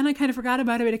that, and then I kind of forgot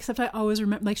about it, except I always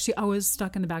remember, like, she always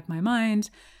stuck in the back of my mind,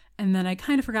 and then I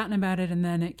kind of forgotten about it, and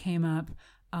then it came up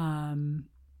 2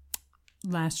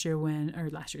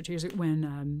 years ago,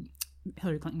 when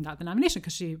Hillary Clinton got the nomination,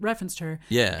 because she referenced her.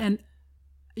 Yeah. And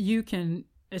you can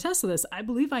attest to this. I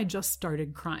believe I just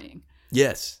started crying.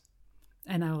 Yes.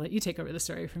 And I will let you take over the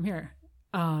story from here.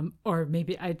 Or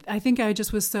maybe I think I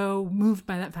just was so moved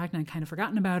by that fact, and I'd kind of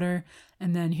forgotten about her.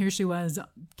 And then here she was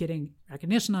getting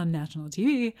recognition on national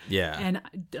TV. Yeah. And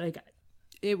like,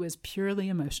 it was purely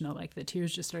emotional. Like the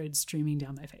tears just started streaming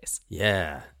down my face.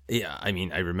 Yeah. Yeah. I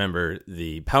mean, I remember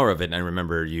the power of it. And I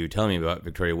remember you telling me about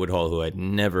Victoria Woodhull, who I'd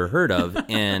never heard of.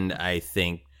 And I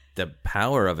think the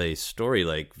power of a story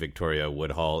like Victoria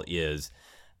Woodhull is,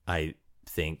 I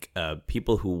think,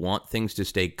 people who want things to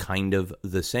stay kind of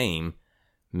the same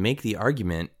make the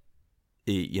argument,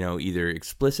 either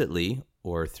explicitly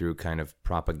or through kind of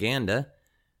propaganda,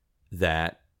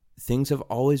 that things have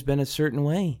always been a certain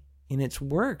way and it's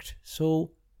worked.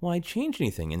 So why change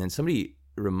anything? And then somebody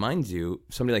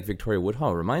like Victoria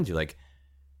Woodhull reminds you, like,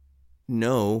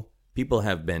 no, people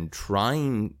have been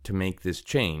trying to make this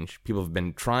change. People have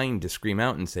been trying to scream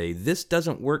out and say, this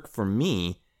doesn't work for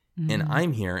me, and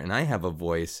I'm here, and I have a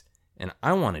voice, and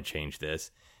I want to change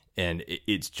this. And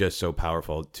it's just so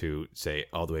powerful to say,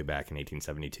 all the way back in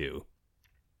 1872,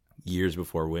 years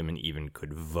before women even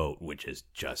could vote, which is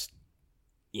just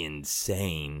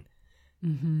insane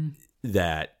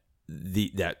that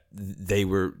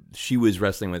she was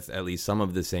wrestling with at least some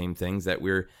of the same things that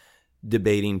we're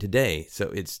debating today. So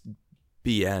it's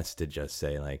BS to just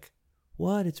say like,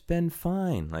 what? It's been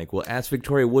fine. Like, well, ask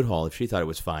Victoria Woodhull if she thought it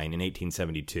was fine in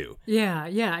 1872. Yeah.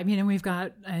 I mean, and we've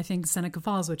got, I think, Seneca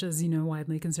Falls, which is,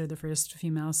 widely considered the first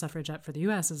female suffragette for the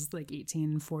U.S. is like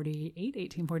 1848,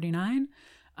 1849.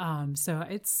 So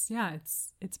it's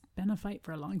been a fight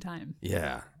for a long time.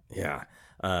 Yeah.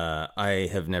 I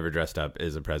have never dressed up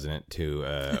as a president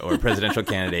or presidential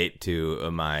candidate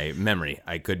to my memory.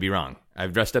 I could be wrong.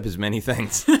 I've dressed up as many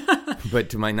things,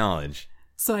 but to my knowledge.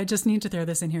 So I just need to throw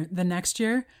this in here. The next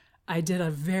year, I did a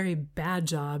very bad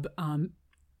job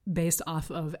based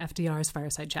off of FDR's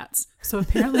Fireside Chats. So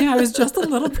apparently I was just a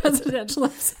little presidential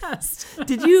obsessed.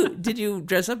 Did you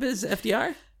dress up as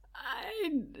FDR?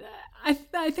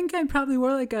 I think I probably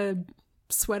wore like a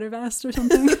sweater vest or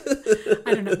something.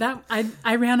 I don't know. That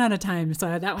I ran out of time,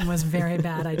 so that one was very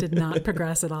bad. I did not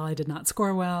progress at all. I did not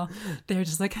score well. They were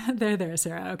just like, there,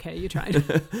 Sarah. Okay, you tried.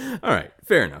 All right,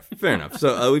 fair enough.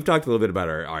 So we've talked a little bit about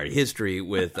our history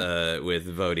with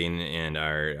voting and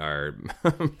our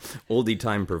oldie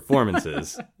time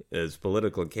performances as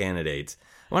political candidates.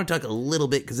 I want to talk a little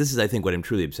bit, because this is, I think, what I'm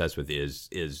truly obsessed with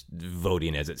is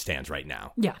voting as it stands right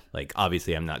now. Yeah. Like,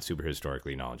 obviously, I'm not super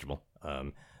historically knowledgeable.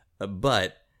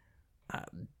 But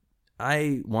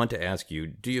I want to ask you,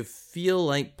 do you feel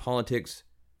like politics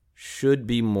should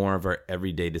be more of our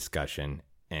everyday discussion,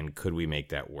 and could we make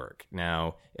that work?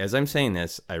 Now, as I'm saying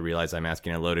this, I realize I'm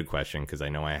asking a loaded question because I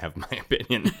know I have my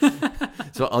opinion.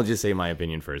 So I'll just say my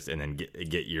opinion first and then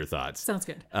get your thoughts. Sounds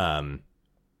good.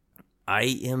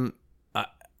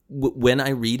 When I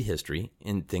read history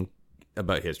and think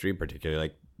about history, particularly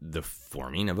like the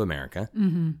forming of America,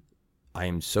 I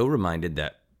am so reminded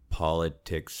that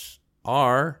politics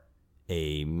are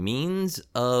a means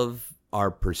of our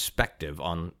perspective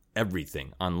on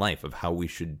everything, on life, of how we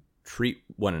should treat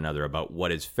one another, about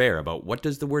what is fair, about what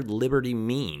does the word liberty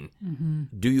mean.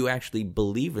 Do you actually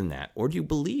believe in that, or do you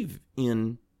believe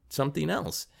in something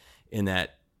else? In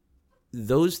that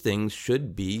those things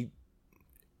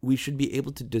we should be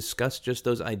able to discuss just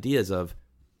those ideas of,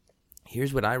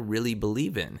 here's what I really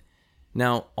believe in.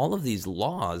 Now, all of these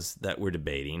laws that we're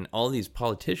debating, all these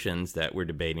politicians that we're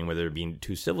debating, whether they're being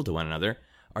too civil to one another,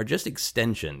 are just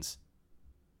extensions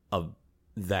of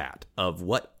that, of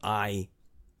what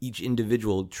each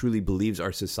individual truly believes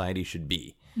our society should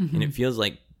be. And it feels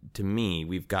like, to me,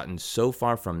 we've gotten so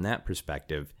far from that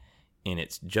perspective, and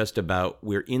it's just about,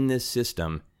 we're in this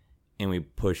system and we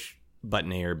push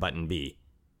button A or button B.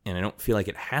 And I don't feel like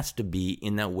it has to be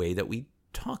in that way that we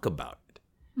talk about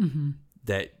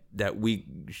it. That we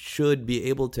should be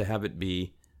able to have it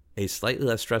be a slightly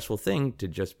less stressful thing to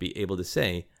just be able to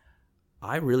say,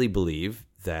 I really believe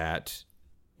that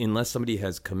unless somebody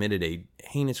has committed a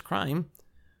heinous crime,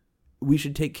 we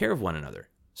should take care of one another.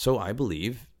 So I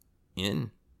believe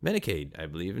in Medicaid. I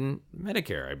believe in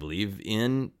Medicare. I believe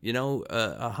in,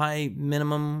 a high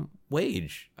minimum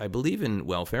wage. I believe in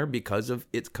welfare because of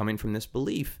it's coming from this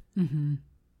belief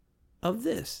of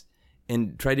this.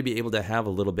 And try to be able to have a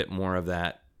little bit more of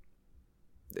that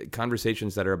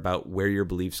conversations that are about where your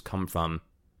beliefs come from,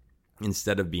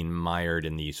 instead of being mired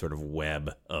in the sort of web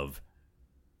of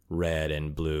red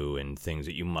and blue and things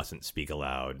that you mustn't speak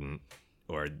aloud, and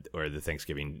or the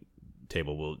Thanksgiving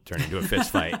table will turn into a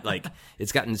fist fight. Like,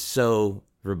 it's gotten so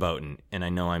verboten, and I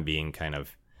know I'm being kind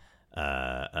of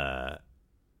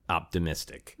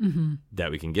optimistic that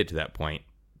we can get to that point,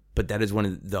 but that is one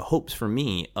of the hopes for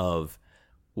me of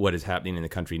what is happening in the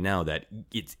country now, that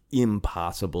it's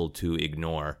impossible to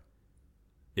ignore.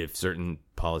 If certain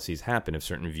policies happen, if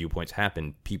certain viewpoints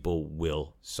happen, people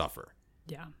will suffer.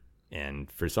 Yeah.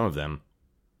 And for some of them,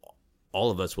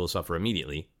 all of us will suffer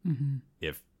immediately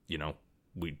if,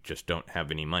 we just don't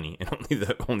have any money, and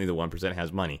only the 1%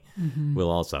 has money. We'll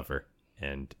all suffer.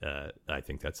 And I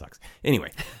think that sucks.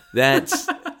 Anyway, that's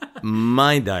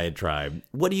my diatribe.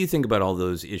 What do you think about all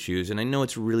those issues? And I know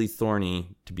it's really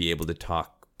thorny to be able to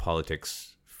talk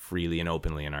politics freely and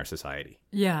openly in our society.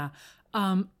 Yeah.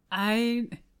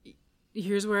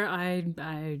 Here's where I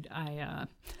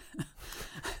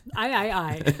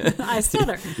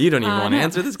stutter. You don't even want to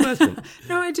answer this question.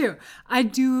 No, I do. I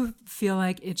do feel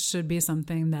like it should be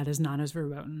something that is not as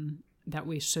verboten, that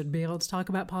we should be able to talk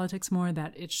about politics more,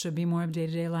 that it should be more of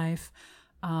day-to-day life,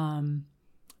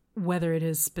 whether it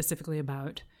is specifically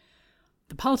about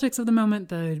the politics of the moment,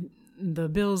 the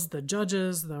bills, the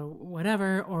judges, the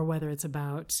whatever, or whether it's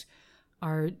about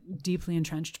our deeply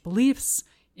entrenched beliefs,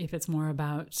 if it's more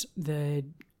about the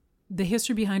the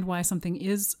history behind why something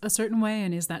is a certain way,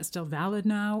 and is that still valid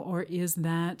now, or is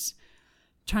that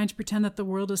trying to pretend that the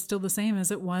world is still the same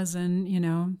as it was in,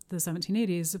 the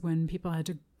 1780s when people had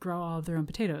to grow all of their own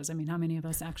potatoes. I mean, how many of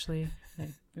us actually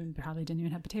probably didn't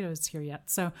even have potatoes here yet?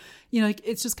 So,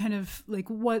 it's just kind of like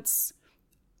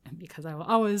because I will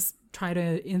always try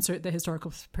to insert the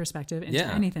historical perspective into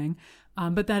anything,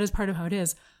 but that is part of how it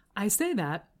is. I say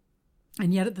that,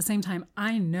 and yet at the same time,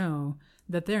 I know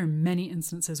that there are many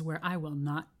instances where I will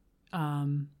not,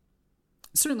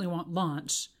 certainly won't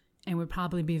launch, and would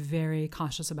probably be very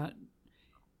cautious about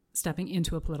stepping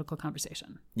into a political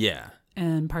conversation. Yeah.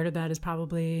 And part of that is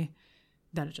probably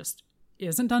that it just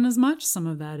isn't done as much. Some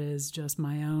of that is just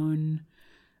my own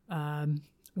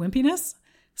wimpiness.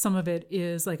 Some of it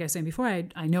is, like I was saying before,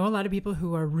 I know a lot of people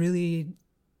who are really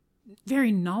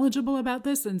very knowledgeable about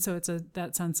this. And so it's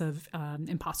that sense of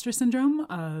imposter syndrome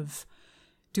of,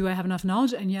 do I have enough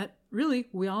knowledge? And yet, really,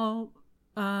 we all,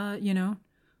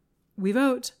 we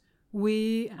vote.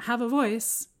 We have a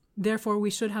voice, therefore we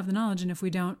should have the knowledge. And if we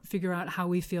don't figure out how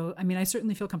we feel, I mean, I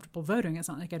certainly feel comfortable voting. It's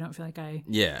not like I don't feel like I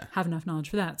have enough knowledge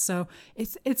for that. So I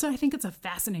think it's a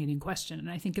fascinating question. And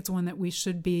I think it's one that we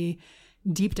should be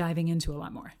deep diving into a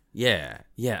lot more. Yeah.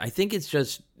 I think it's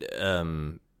just,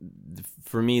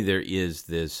 for me, there is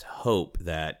this hope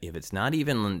that if it's not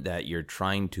even that you're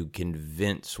trying to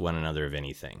convince one another of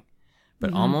anything,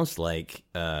 but almost like,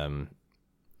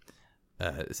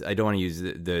 I don't want to use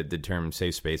the term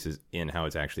safe spaces in how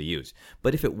it's actually used.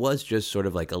 But if it was just sort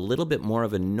of like a little bit more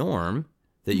of a norm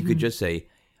that you could just say,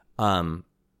 I'm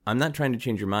not trying to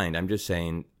change your mind. I'm just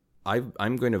saying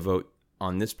I'm going to vote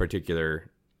on this particular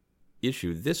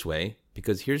issue this way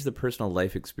because here's the personal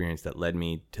life experience that led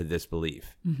me to this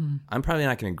belief. I'm probably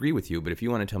not going to agree with you, but if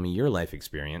you want to tell me your life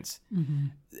experience,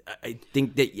 I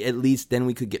think that at least then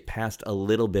we could get past a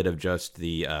little bit of just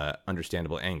the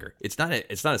understandable anger. It's not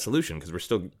a solution because we're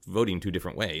still voting two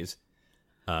different ways.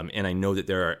 And I know that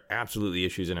there are absolutely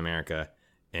issues in America,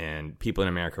 and people in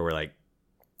America were like,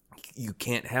 you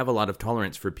can't have a lot of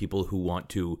tolerance for people who want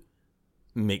to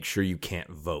make sure you can't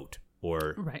vote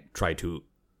or try to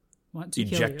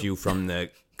eject you from the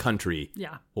country.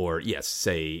 Or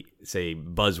say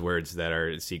buzzwords that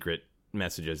are secret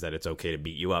messages that it's okay to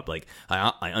beat you up. Like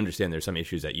I understand there's some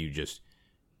issues that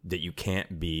you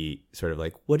can't be sort of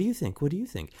like, what do you think?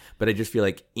 But I just feel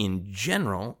like in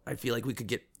general, I feel like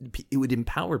it would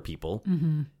empower people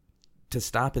to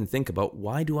stop and think about,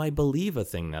 why do I believe a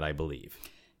thing that I believe?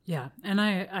 Yeah. And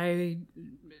I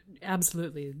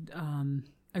absolutely,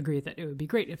 agree that it would be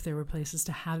great if there were places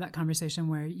to have that conversation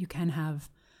where you can have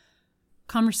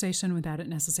conversation without it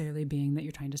necessarily being that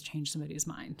you're trying to change somebody's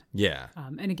mind. Yeah.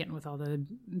 And again, with all the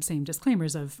same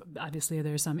disclaimers of, obviously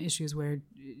there's some issues where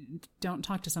don't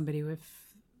talk to somebody if,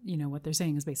 what they're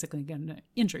saying is basically going to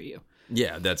injure you.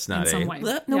 Yeah. That's not some way.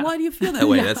 Why do you feel that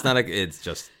way? That's not it's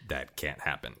just, that can't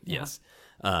happen. Yes.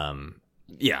 So I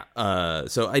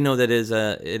know that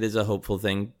it is a hopeful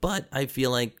thing, but I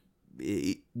feel like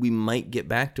we might get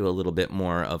back to a little bit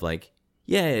more of like,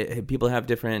 people have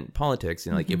different politics,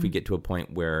 and like if we get to a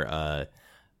point where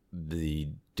the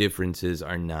differences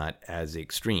are not as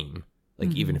extreme,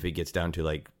 like even if it gets down to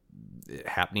like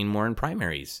happening more in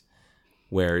primaries,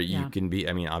 where you can be,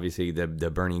 I mean, obviously the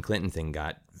Bernie Clinton thing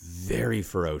got very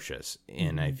ferocious,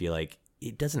 and I feel like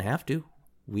it doesn't have to.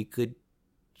 We could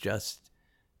just,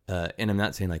 and I'm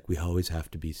not saying like we always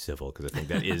have to be civil, because I think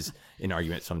that is an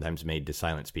argument sometimes made to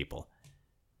silence people.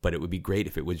 But it would be great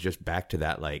if it was just back to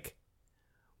that, like,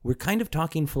 we're kind of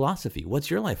talking philosophy.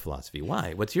 What's your life philosophy?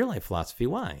 Why? What's your life philosophy?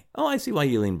 Why? Oh, I see why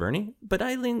you lean Bernie, but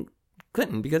I lean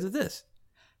Clinton because of this.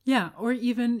 Yeah, or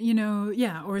even,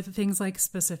 or the things like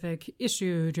specific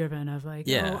issue driven of like,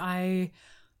 I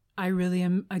really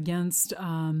am against,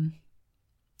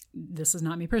 this is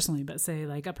not me personally, but say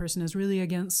like a person is really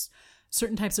against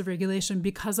certain types of regulation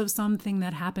because of something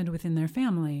that happened within their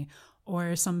family,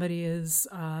 or somebody is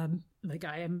like,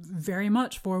 I am very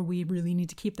much for, we really need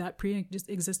to keep that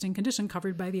pre-existing condition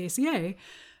covered by the ACA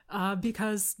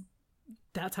because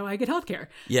that's how I get healthcare.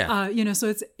 Yeah.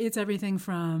 So it's everything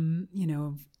from,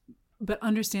 but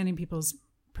understanding people's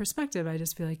perspective, I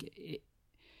just feel like it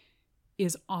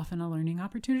is often a learning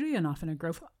opportunity and often a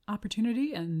growth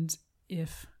opportunity. And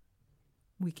if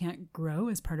we can't grow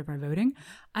as part of our voting,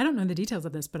 I don't know the details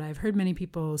of this, but I've heard many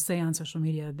people say on social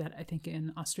media that I think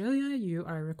in Australia, you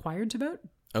are required to vote.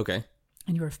 Okay.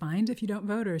 And you are fined if you don't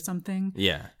vote or something.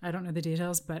 Yeah. I don't know the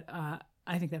details, but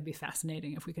I think that'd be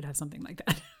fascinating if we could have something like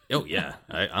that. Oh yeah,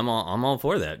 I'm all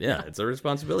for that. Yeah, it's a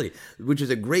responsibility, which is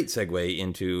a great segue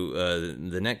into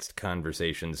the next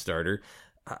conversation starter.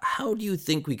 How do you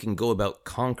think we can go about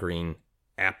conquering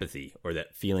apathy or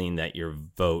that feeling that your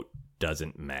vote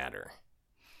doesn't matter?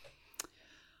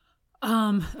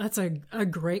 That's a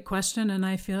great question. And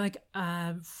I feel like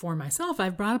for myself,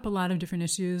 I've brought up a lot of different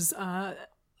issues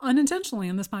unintentionally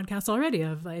in this podcast already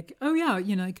of like, oh yeah,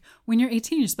 like when you're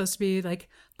 18, you're supposed to be like,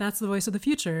 that's the voice of the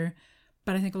future.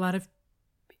 But I think a lot of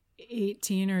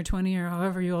 18 or 20 or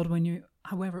however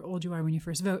old you are when you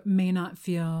first vote may not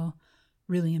feel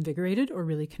really invigorated or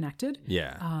really connected.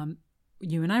 Yeah.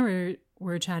 You and I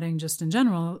were chatting just in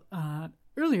general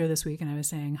earlier this week, and I was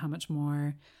saying how much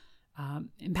more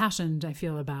impassioned I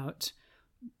feel about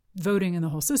voting in the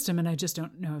whole system. And I just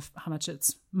don't know how much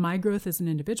it's my growth as an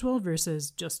individual versus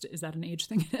just, is that an age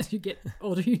thing? As you get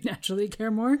older, you naturally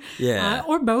care more. Yeah.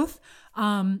 Or both.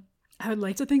 I would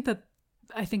like to think that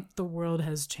I think the world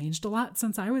has changed a lot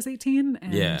since I was 18.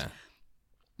 And yeah.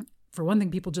 For one thing,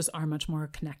 people just are much more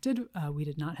connected. We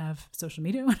did not have social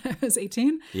media when I was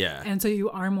 18. Yeah. And so you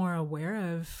are more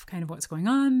aware of kind of what's going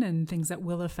on and things that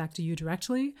will affect you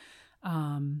directly.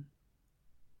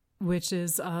 Which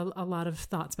is a lot of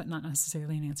thoughts, but not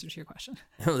necessarily an answer to your question.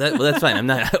 Well, that's fine.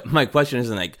 My question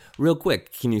isn't like, real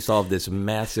quick, can you solve this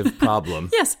massive problem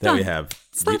yes, that we have?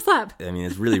 Slap. I mean,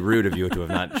 it's really rude of you to have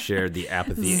not shared the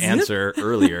apathy answer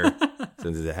earlier,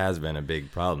 since it has been a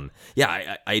big problem.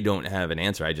 Yeah, I don't have an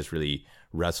answer. I just really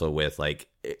wrestle with like,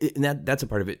 and that's a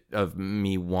part of it, of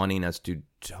me wanting us to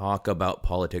talk about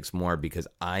politics more, because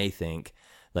I think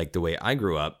like the way I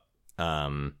grew up,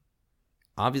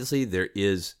 obviously there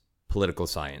is political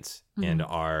science, and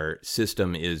our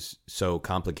system is so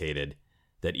complicated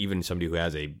that even somebody who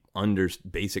has a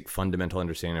basic fundamental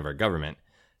understanding of our government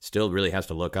still really has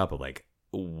to look up of like,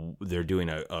 they're doing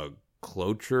a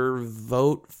cloture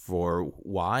vote for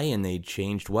why, and they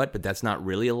changed what, but that's not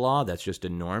really a law. That's just a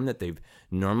norm that they've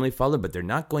normally followed, but they're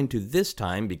not going to this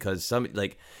time because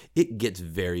it gets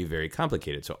very, very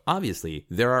complicated. So obviously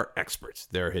there are experts,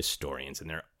 there are historians, and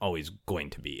there are always going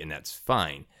to be, and that's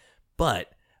fine.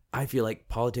 But I feel like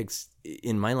politics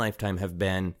in my lifetime have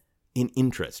been in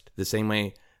interest the same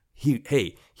way.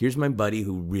 Hey, here's my buddy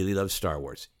who really loves Star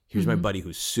Wars. Here's my buddy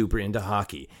who's super into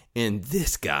hockey. And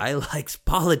this guy likes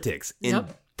politics. And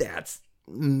that's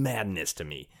madness to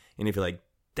me. And I feel like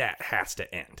that has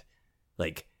to end.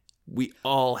 Like, we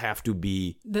all have to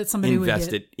be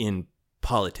invested in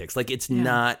politics. Like, it's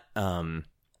not...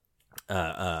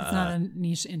 it's not a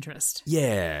niche interest.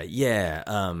 Yeah.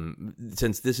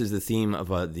 Since this is the theme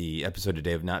of the episode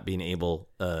today of not being able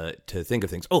to think of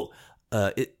things.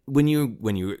 When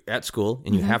you're at school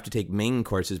and you have to take main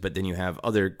courses, but then you have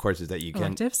other courses that you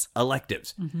can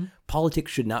electives. Politics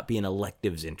should not be an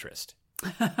elective's interest.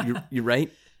 You're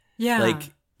right. Yeah.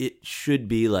 Like it should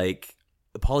be like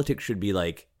politics should be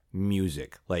like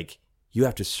music. Like you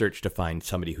have to search to find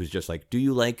somebody who's just like, do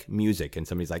you like music? And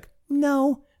somebody's like,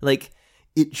 no. Like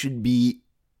it should be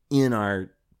in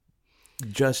our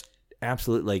just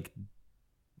absolute, like,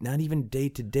 not even day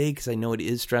to day, because I know it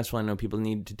is stressful. I know people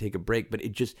need to take a break, but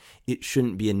it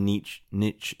shouldn't be a niche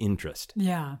interest.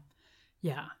 Yeah.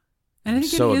 And I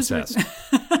think so it is obsessed.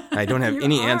 I don't have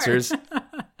any answers.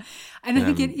 And I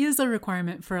think it is a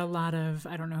requirement for a lot of,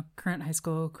 I don't know, current high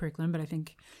school curriculum, but I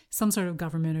think some sort of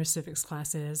government or civics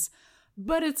classes.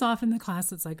 But it's often the class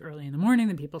that's like early in the morning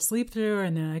that people sleep through,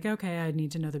 and they're like, okay, I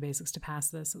need to know the basics to pass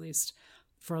this. At least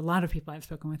for a lot of people I've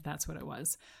spoken with, that's what it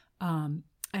was.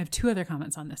 I have two other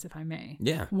comments on this, if I may.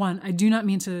 Yeah. One, I do not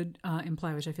mean to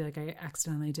imply, which I feel like I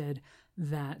accidentally did,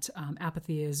 that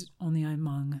apathy is only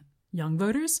among young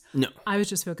voters. No. I was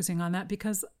just focusing on that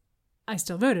because I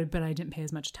still voted, but I didn't pay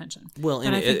as much attention. Well,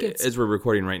 and as we're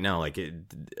recording right now, like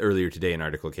earlier today, an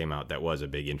article came out that was a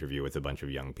big interview with a bunch of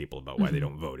young people about why they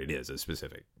don't vote. It is a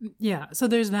specific. Yeah. So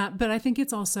there's that. But I think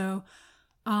it's also,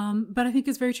 but I think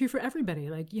it's very true for everybody.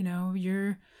 Like, you know,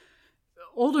 you're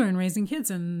older and raising kids,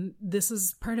 and this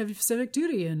is part of civic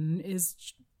duty and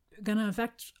is going to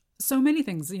affect so many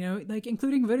things, you know, like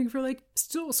including voting for like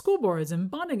school boards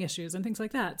and bonding issues and things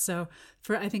like that. So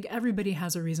I think everybody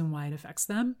has a reason why it affects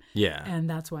them. Yeah. And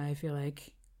that's why I feel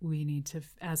like we need to,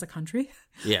 as a country,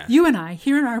 you and I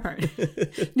here in our part,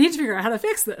 need to figure out how to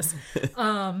fix this.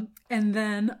 And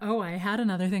then, I had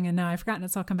another thing and now I've forgotten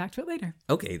it, so I'll come back to it later.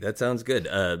 Okay, that sounds good.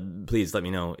 Please let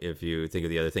me know if you think of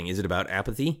the other thing. Is it about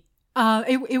apathy?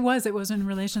 It was in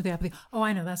relation to the apathy. Oh,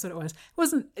 I know. That's what it was.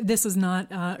 This is not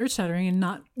earth-shattering and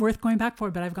not worth going back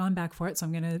for, but I've gone back for it. So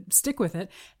I'm going to stick with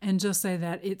it and just say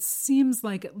that it seems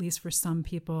like, at least for some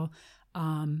people,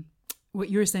 what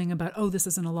you're saying about, this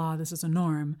isn't a law, this is a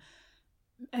norm.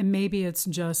 And maybe it's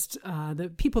just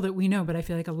the people that we know, but I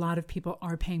feel like a lot of people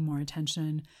are paying more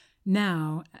attention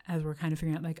now as we're kind of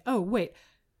figuring out like, oh, wait,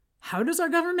 how does our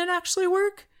government actually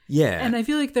work? Yeah. And I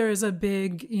feel like there is a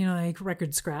big, like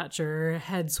record scratch or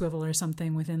head swivel or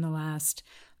something within the last,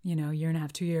 year and a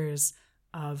half, 2 years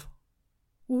of,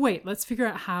 wait, let's figure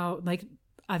out how, like,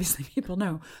 obviously people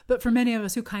know, but for many of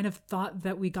us who kind of thought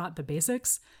that we got the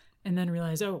basics and then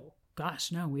realized, oh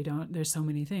gosh, no, we don't. There's so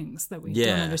many things that we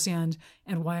don't understand.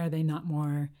 And why are they not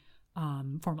more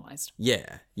formalized?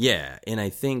 Yeah. Yeah. And I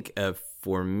think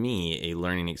for me, a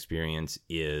learning experience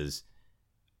is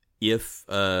if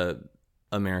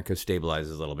America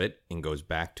stabilizes a little bit and goes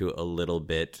back to a little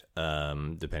bit,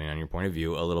 depending on your point of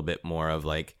view, a little bit more of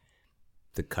like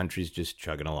the country's just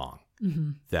chugging along.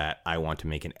 Mm-hmm. That I want to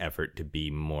make an effort to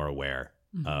be more aware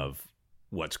of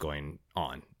what's going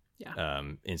on. Yeah.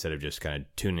 Instead of just kind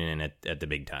of tuning in at the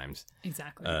big times.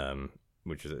 Exactly.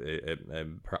 Which is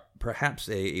perhaps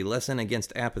a lesson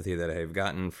against apathy that I have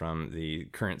gotten from the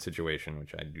current situation,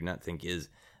 which I do not think is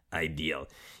ideal.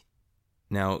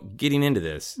 Now, getting into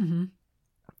this,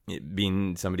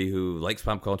 being somebody who likes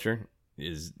pop culture,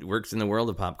 works in the world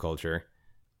of pop culture,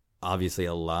 obviously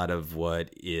a lot of what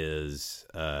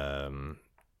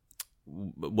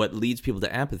leads people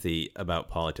to apathy about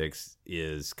politics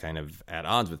is kind of at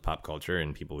odds with pop culture,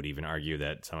 and people would even argue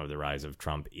that some of the rise of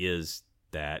Trump is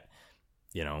that,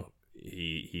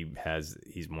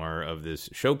 he's more of this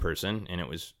show person, and it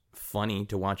was funny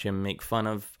to watch him make fun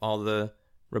of all the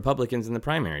Republicans in the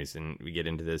primaries, and we get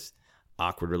into this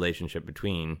awkward relationship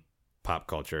between pop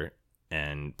culture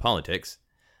and politics.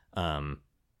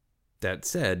 That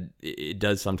said, it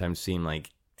does sometimes seem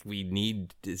like we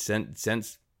need,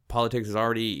 since politics is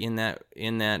already in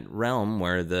that realm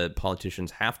where the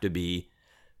politicians have to be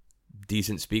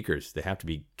decent speakers, they have to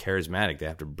be charismatic, they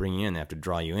have to bring you in, they have to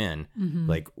draw you in,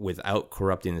 like without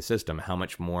corrupting the system. How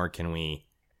much more can we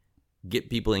get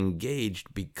people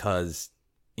engaged because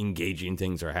engaging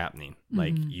things are happening?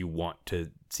 Like you want to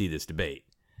see this debate.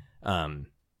 So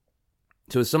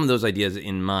with some of those ideas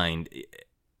in mind,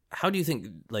 how do you think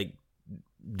like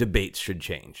debates should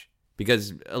change?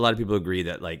 Because a lot of people agree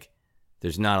that like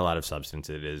there's not a lot of substance.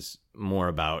 It is more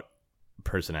about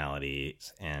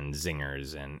personalities and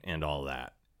zingers and all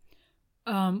that.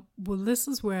 Well, this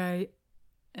is where I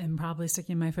am probably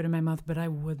sticking my foot in my mouth, but I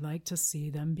would like to see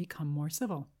them become more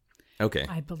civil. Okay.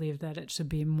 I believe that it should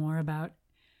be more about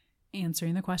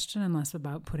answering the question and less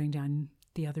about putting down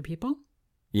the other people.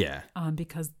 Yeah.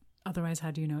 Because otherwise,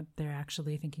 how do you know what they're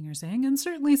actually thinking or saying? And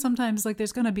certainly sometimes like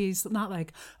there's going to be not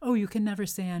like, oh, you can never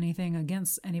say anything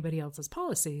against anybody else's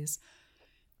policies.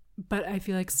 But I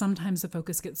feel like sometimes the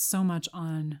focus gets so much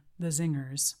on the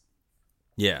zingers.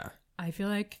 Yeah. I feel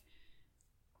like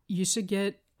you should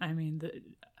get,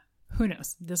 who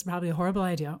knows? This is probably a horrible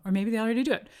idea, or maybe they already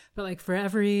do it. But like for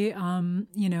every,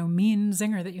 mean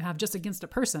zinger that you have just against a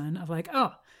person of like,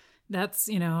 oh, that's,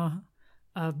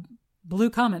 a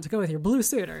blue comment to go with your blue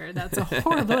suit, or that's a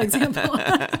horrible example.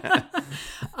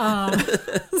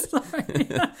 Sorry.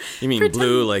 You mean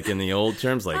blue like in the old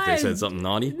terms, like they said something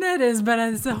naughty? That is, but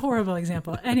it's a horrible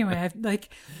example. Anyway, I've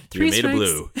like 3 You're made strikes.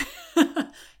 of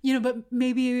blue. But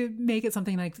maybe make it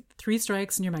something like 3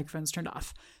 strikes and your microphone's turned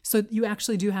off. So you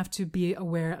actually do have to be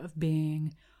aware of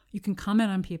you can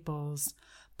comment on people's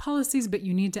policies, but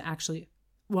you need to actually,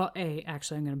 I'm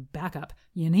going to back up.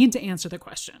 You need to answer the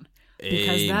question.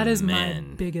 Because that is my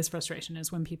biggest frustration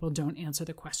is when people don't answer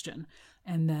the question.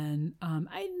 And then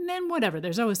whatever,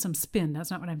 there's always some spin. That's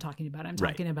not what I'm talking about. I'm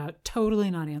talking about totally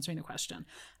not answering the question.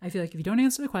 I feel like if you don't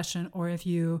answer the question, or if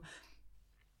you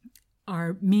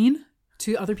are mean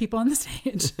to other people on the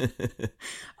stage,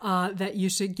 that you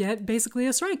should get basically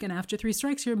a strike. And after 3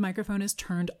 strikes, your microphone is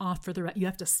turned off for the rest. You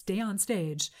have to stay on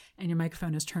stage and your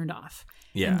microphone is turned off.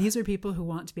 Yeah. And these are people who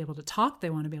want to be able to talk. They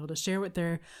want to be able to share what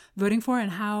they're voting for,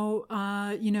 and how,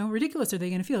 ridiculous are they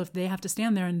going to feel if they have to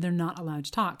stand there and they're not allowed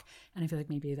to talk. And I feel like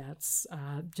maybe that's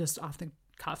just off the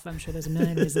cuff. I'm sure there's a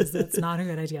million reasons that's not a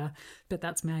good idea, but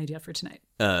that's my idea for tonight.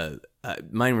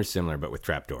 Mine were similar, but with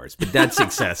trapdoors. But that's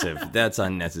excessive. That's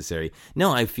unnecessary.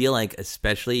 No, I feel like,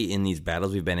 especially in these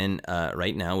battles we've been in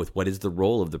right now with what is the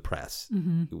role of the press,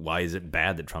 why is it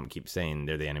bad that Trump keeps saying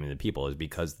they're the enemy of the people, is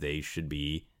because they should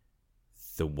be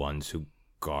the ones who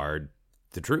guard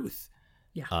the truth.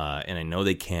 Yeah. And I know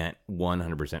they can't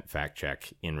 100% fact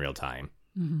check in real time,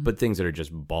 but things that are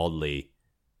just baldly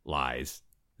lies,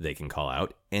 they can call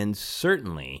out. And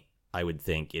certainly, I would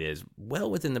think it is well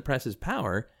within the press's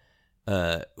power,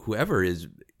 whoever is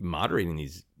moderating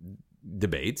these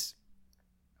debates,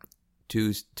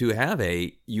 to have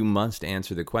you must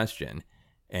answer the question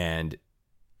and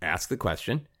ask the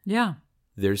question. Yeah.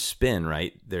 There's spin,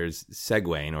 right? There's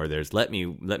segueing, or there's let me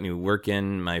work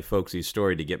in my folksy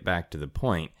story to get back to the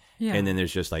point. Yeah. And then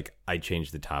there's just like, I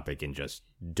change the topic and just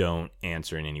don't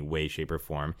answer in any way, shape, or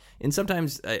form. And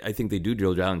sometimes I think they do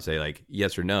drill down and say like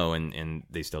yes or no, and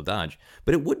they still dodge.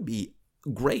 But it would be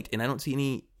great, and I don't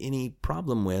see any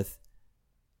problem with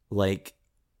like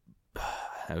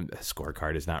a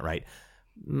scorecard is not right.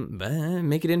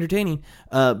 Make it entertaining.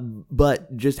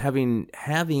 But just having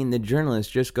the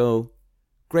journalist just go,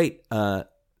 great,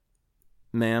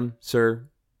 ma'am, sir,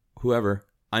 whoever,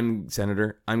 I'm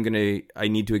senator. I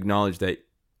need to acknowledge that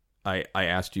I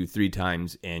asked you 3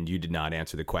 times and you did not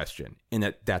answer the question.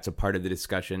 And that's a part of the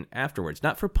discussion afterwards.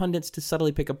 Not for pundits to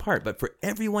subtly pick apart, but for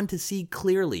everyone to see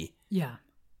clearly. Yeah.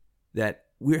 That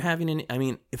we're having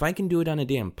if I can do it on a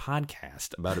damn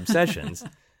podcast about obsessions,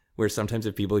 where sometimes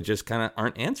if people just kind of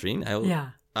aren't answering,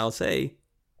 I'll say,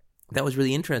 that was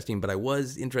really interesting, but I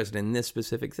was interested in this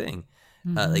specific thing.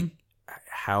 Like,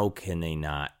 how can they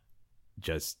not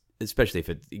just, especially if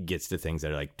it gets to things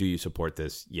that are like, do you support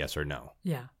this? Yes or no?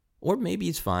 Yeah. Or maybe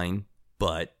it's fine,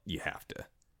 but you have to.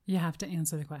 You have to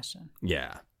answer the question.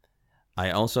 Yeah.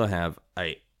 I also have,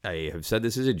 I have said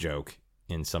this as a joke,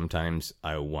 and sometimes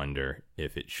I wonder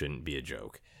if it shouldn't be a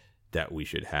joke, that we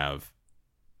should have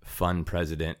fun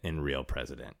president and real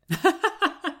president.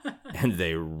 And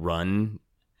they run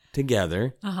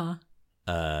together.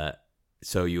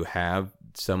 So you have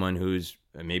someone who's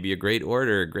maybe a great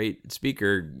orator, a great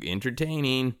speaker,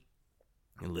 entertaining,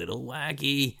 a little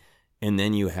wacky. And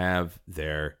then you have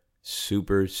their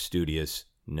super studious,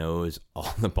 knows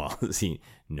all the policy,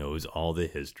 knows all the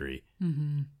history.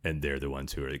 And they're the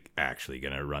ones who are actually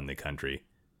going to run the country.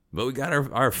 But we got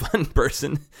our fun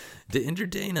person to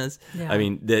entertain us. Yeah. I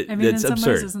mean, that's in some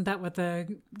absurd. ways, isn't that what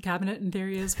the cabinet in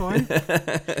theory is for?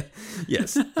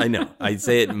 Yes, I know. I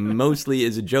say it mostly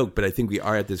as a joke, but I think we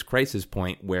are at this crisis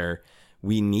point where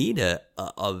we need a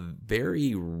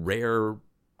very rare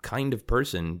kind of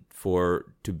person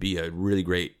to be a really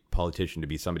great politician, to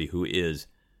be somebody who is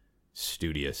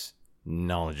studious,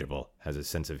 knowledgeable, has a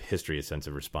sense of history, a sense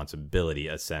of responsibility,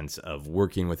 a sense of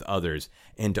working with others,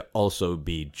 and to also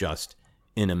be just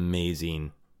an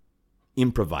amazing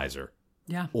improviser,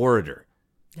 orator.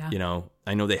 Yeah. You know,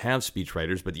 I know they have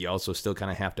speechwriters, but you also still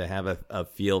kind of have to have a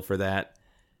feel for that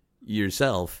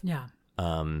yourself. Yeah.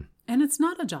 And it's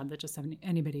not a job that just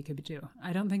anybody could do.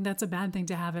 I don't think that's a bad thing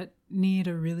to have it need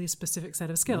a really specific set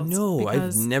of skills. No,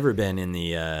 I've never been in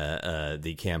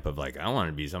the camp of like, I want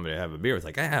to be somebody to have a beer with.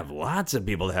 Like, I have lots of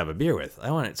people to have a beer with.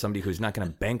 I want somebody who's not going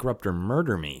to bankrupt or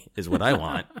murder me is what I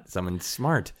want. Someone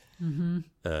smart.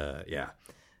 Yeah.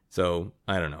 So,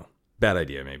 I don't know. Bad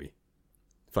idea, maybe.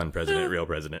 Fun president, real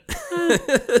president.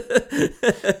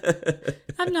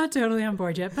 I'm not totally on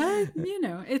board yet, but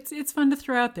it's fun to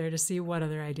throw out there to see what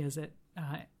other ideas it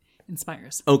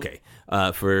inspires. Okay.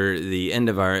 For the end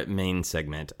of our main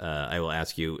segment, I will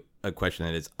ask you a question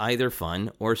that is either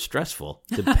fun or stressful,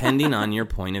 depending on your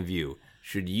point of view.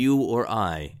 Should you or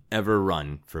I ever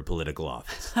run for political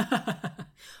office?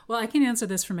 Well, I can answer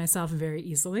this for myself very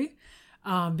easily,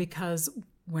 because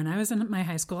when I was in my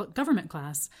high school government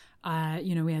class,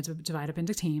 we had to divide up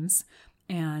into teams,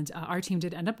 and our team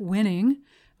did end up winning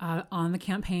on the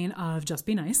campaign of Just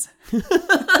Be Nice.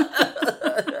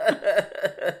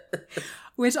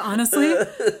 Which honestly,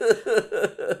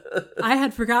 I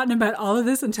had forgotten about all of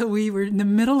this until we were in the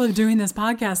middle of doing this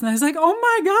podcast. And I was like, oh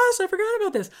my gosh, I forgot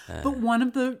about this. But one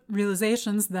of the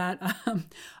realizations that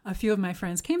a few of my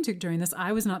friends came to during this,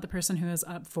 I was not the person who was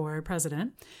up for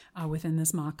president within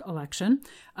this mock election.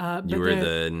 You were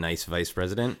the nice vice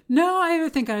president? No, I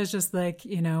think I was just like,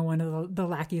 one of the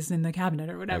lackeys in the cabinet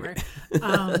or whatever.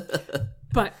 Okay.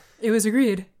 But it was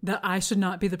agreed that I should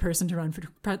not be the person to run for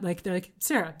they're like,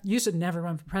 Sarah, you should never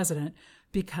run for president,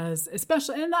 because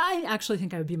especially, and I actually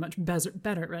think I would be much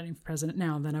better at running for president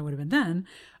now than I would have been then,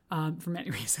 for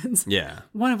many reasons. Yeah.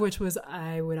 One of which was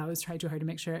I would always try too hard to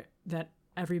make sure that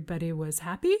everybody was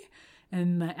happy.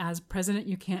 And that as president,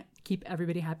 you can't keep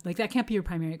everybody happy. Like, that can't be your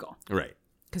primary goal. Right.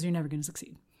 Because you're never going to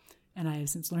succeed. And I have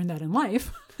since learned that in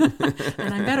life.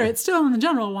 And I'm better at still in the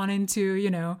general wanting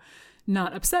to,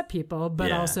 not upset people,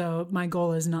 but also my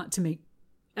goal is not to make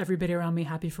everybody around me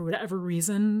happy for whatever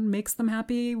reason makes them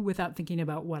happy without thinking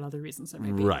about what other reasons there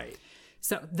might be. Right.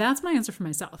 So that's my answer for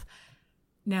myself.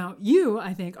 Now, you,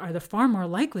 I think, are the far more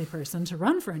likely person to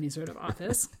run for any sort of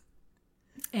office.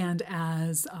 And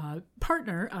as a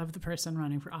partner of the person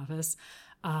running for office,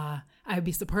 I would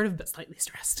be supportive but slightly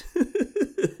stressed.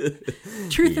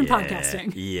 Truth in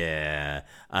podcasting. Yeah.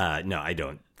 No, I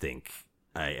don't think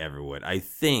I ever would. I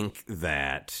think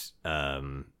that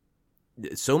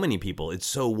so many people, it's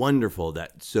so wonderful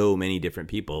that so many different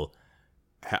people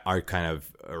are kind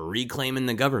of reclaiming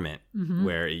the government,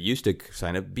 where it used to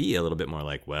kind of be a little bit more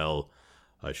like, well,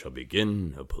 I shall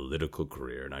begin a political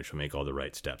career and I shall make all the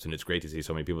right steps. And it's great to see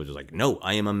so many people just like, no,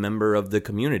 I am a member of the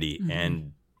community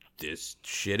and this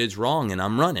shit is wrong and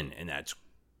I'm running. And that's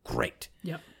great.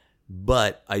 Yep.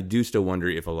 But I do still wonder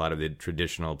if a lot of the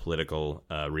traditional political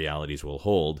realities will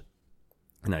hold.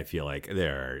 And I feel like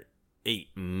there are 8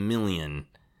 million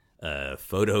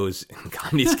photos and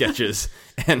comedy sketches.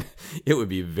 And it would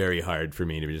be very hard for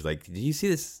me to be just like, do you see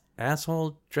this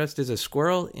asshole dressed as a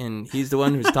squirrel? And he's the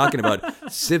one who's talking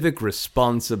about civic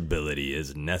responsibility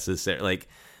is necessary. Like,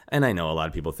 and I know a lot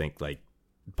of people think like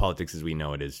politics as we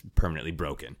know it is permanently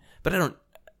broken. But I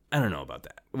don't know about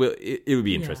that. Well, it would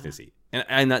be interesting to see. And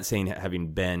I'm not saying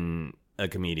having been a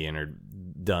comedian or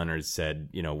done or said,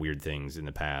 weird things in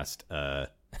the past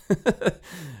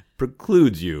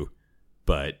precludes you.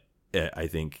 But I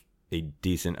think a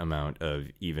decent amount of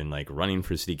even like running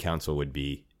for city council would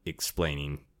be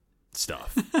explaining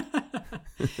stuff.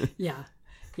 Yeah.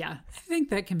 I think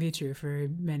that can be true for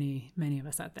many, many of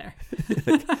us out there.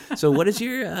 So what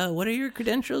are your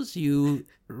credentials? You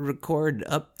record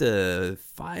up to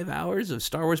 5 hours of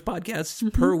Star Wars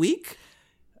podcasts per week?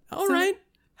 All right.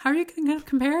 How are you going to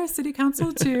compare city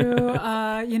council to,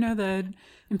 the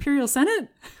Imperial Senate?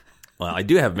 Well, I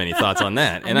do have many thoughts on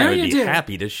that, and I would be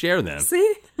happy to share them.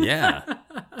 See? Yeah.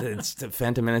 The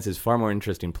Phantom Menace is far more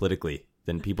interesting politically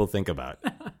than people think about.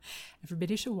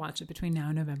 Everybody should watch it between now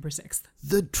and November 6th.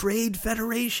 The Trade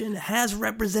Federation has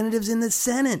representatives in the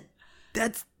Senate.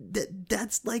 That's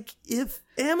like if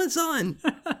Amazon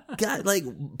got like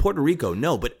Puerto Rico,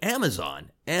 no, but Amazon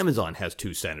has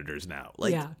 2 senators now.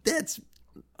 Like that's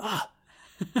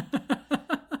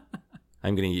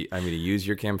I'm gonna use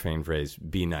your campaign phrase,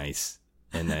 be nice.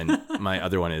 And then my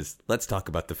other one is, let's talk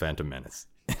about the Phantom Menace.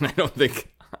 And I don't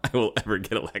think I will ever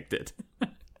get elected.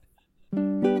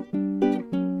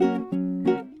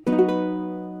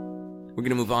 We're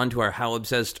going to move on to our How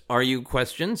Obsessed Are You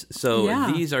questions.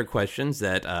 So these are questions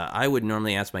that I would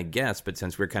normally ask my guests, but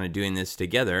since we're kind of doing this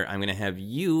together, I'm going to have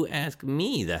you ask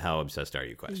me the How Obsessed Are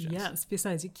You questions. Yes,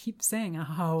 besides you keep saying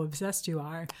how obsessed you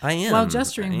are. I am. While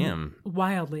gesturing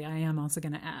wildly, I am also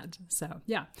going to add. So,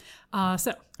 yeah.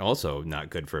 Also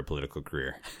not good for a political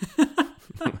career.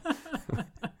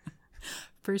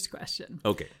 First question.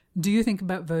 Okay. Do you think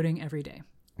about voting every day?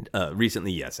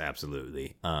 Recently, yes,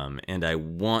 absolutely. And I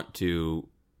want to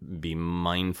be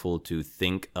mindful to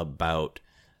think about,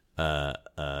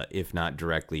 if not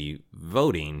directly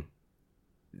voting,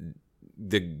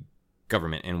 the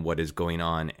government and what is going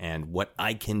on and what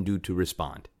I can do to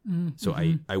respond. Mm-hmm. So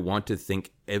I want to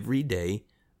think every day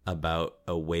about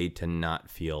a way to not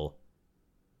feel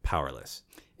powerless.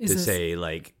 Say,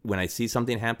 like, when I see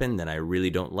something happen that I really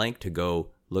don't like, to go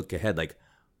look ahead, like,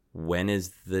 when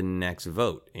is the next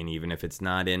vote? And even if it's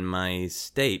not in my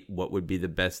state, what would be the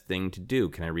best thing to do?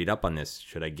 Can I read up on this?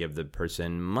 Should I give the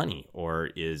person money? Or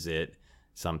is it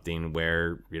something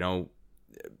where,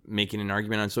 making an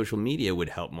argument on social media would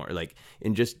help more? Like,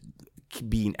 and just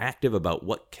being active about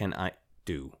what can I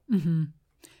do? Mm-hmm.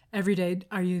 Every day,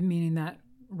 are you meaning that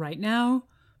right now,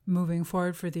 moving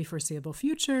forward for the foreseeable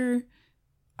future?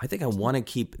 I think I want to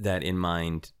keep that in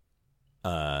mind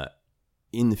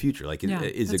in the future, like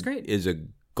is a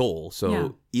goal.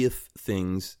 So if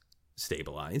things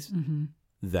stabilize,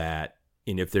 that,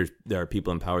 and if there are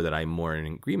people in power that I'm more in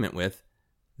agreement with,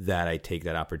 that I take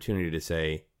that opportunity to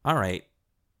say, all right,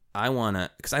 I want to,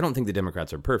 because I don't think the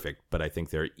Democrats are perfect, but I think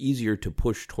they're easier to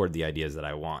push toward the ideas that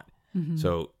I want. Mm-hmm.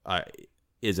 So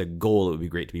is a goal it would be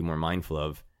great to be more mindful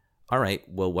of. All right,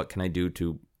 well, what can I do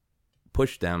to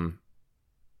push them,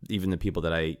 even the people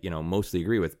that I mostly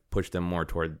agree with, push them more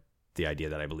toward the idea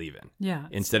that I believe in. Yeah.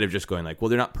 Instead of just going like, well,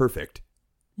 they're not perfect.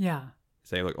 Yeah.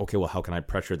 Say like, okay, well, how can I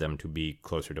pressure them to be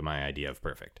closer to my idea of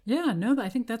perfect? Yeah, no, I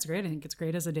think that's great. I think it's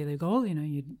great as a daily goal.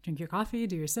 You drink your coffee,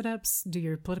 do your sit-ups, do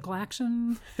your political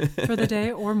action for the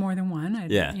day, or more than one.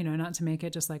 Not to make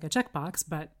it just like a checkbox,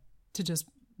 but to just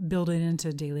build it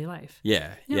into daily life.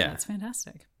 Yeah. That's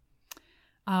fantastic.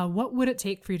 What would it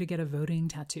take for you to get a voting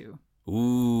tattoo?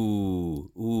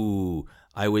 Ooh.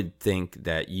 I would think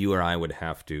that you or I would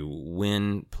have to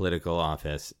win political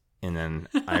office, and then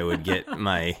I would get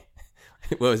my,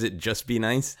 what was it, just be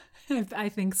nice? I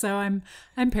think so. I'm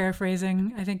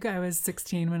paraphrasing. I think I was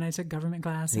 16 when I took government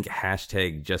class. I think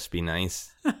hashtag just be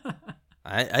nice.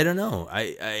 I don't know.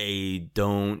 I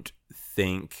don't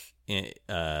think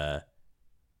that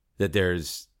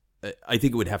there's, I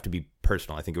think it would have to be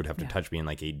personal. I think it would have to touch me in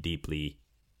like a deeply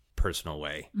personal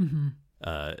way. Mm-hmm.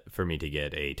 For me to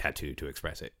get a tattoo to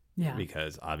express it. Yeah.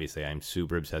 Because obviously I'm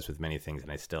super obsessed with many things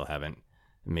and I still haven't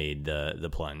made the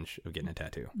plunge of getting a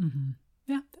tattoo.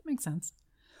 Yeah, that makes sense.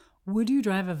 Would you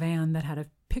drive a van that had a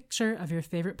picture of your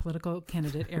favorite political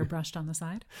candidate airbrushed on the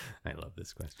side? I love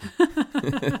this question.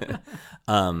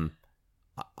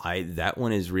 That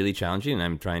one is really challenging, and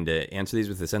I'm trying to answer these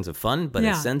with a sense of fun, but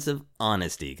a sense of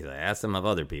honesty, because I asked them of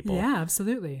other people. Yeah,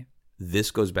 absolutely.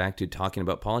 This goes back to talking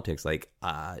about politics. Like,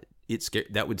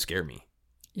 that would scare me.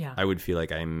 Yeah. I would feel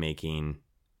like I'm making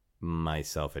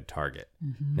myself a target.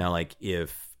 Now, like,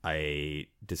 if I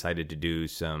decided to do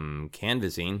some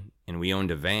canvassing and we owned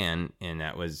a van, and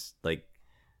that was like,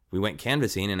 we went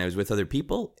canvassing and I was with other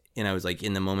people and I was like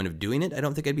in the moment of doing it, I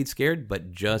don't think I'd be scared.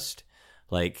 But just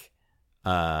like,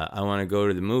 I want to go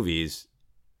to the movies,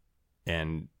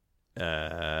 and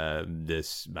I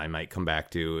might come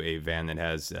back to a van that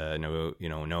has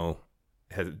no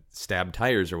has stabbed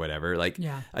tires or whatever. Like,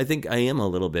 I think I am a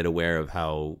little bit aware of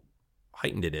how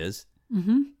heightened it is.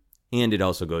 And it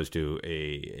also goes to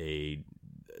a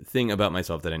thing about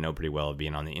myself that I know pretty well, of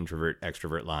being on the introvert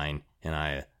extrovert line.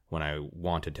 And when I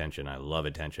want attention, I love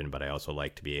attention, but I also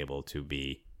like to be able to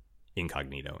be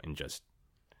incognito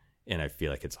and I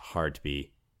feel like it's hard to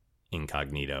be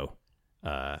incognito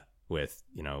with,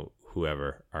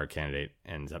 whoever our candidate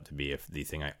ends up to be, if the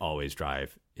thing I always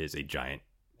drive is a giant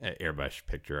airbrush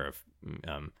picture of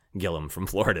Gillum from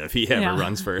Florida, if he ever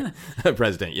runs for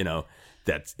president,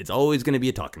 it's always going to be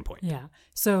a talking point. Yeah.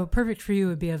 So perfect for you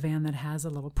would be a van that has a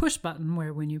little push button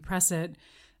where when you press it,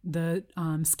 the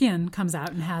skin comes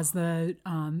out and has the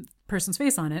person's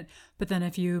face on it. But then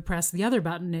if you press the other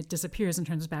button, it disappears and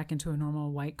turns back into a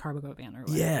normal white cargo van or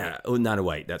whatever. Yeah. Oh, not a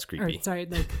white. That's creepy. Or, sorry,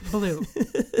 like blue.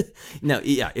 No,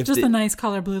 yeah. Just a nice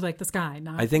color blue like the sky.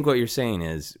 I think what you're saying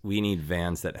is we need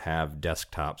vans that have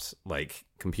desktops like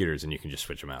computers, and you can just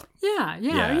switch them out. Yeah.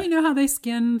 You know how they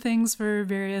skin things for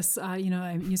various,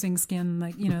 I'm using skin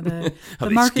like, the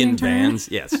marketing term. Vans.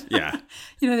 Yes. Yeah.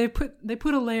 They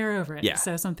put a layer over it. Yeah.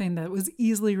 So something that was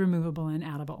easily removable and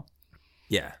addable.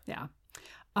 Yeah. Yeah.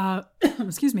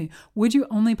 Excuse me. Would you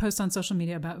only post on social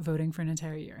media about voting for an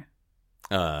entire year?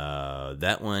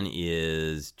 That one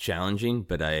is challenging,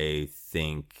 but I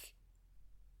think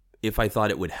if I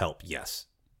thought it would help, yes.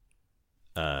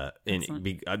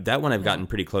 That one I've gotten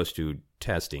pretty close to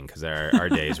testing, because there are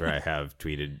days where I have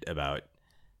tweeted about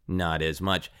not as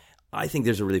much. I think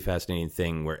there's a really fascinating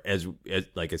thing where, as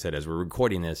like I said, as we're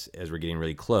recording this, as we're getting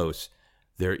really close,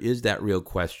 there is that real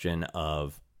question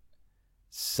of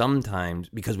sometimes,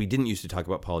 because we didn't used to talk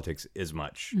about politics as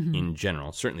much in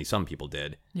general, certainly some people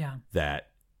did, that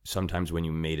sometimes when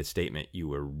you made a statement, you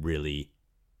were really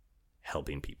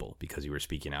helping people because you were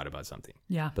speaking out about something.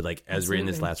 Yeah. But like, as we're in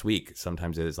this last week,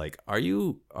 sometimes it is like, are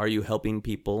you helping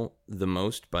people the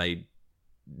most by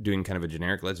doing kind of a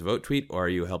generic let's vote tweet, or are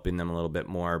you helping them a little bit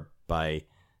more by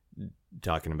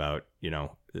talking about,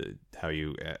 how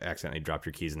you accidentally dropped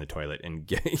your keys in the toilet and,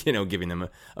 giving them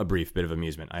a brief bit of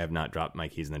amusement? I have not dropped my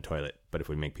keys in the toilet, but if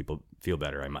we make people feel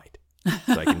better, I might.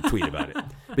 So I can tweet about it.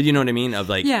 But you know what I mean? Of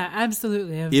like, yeah,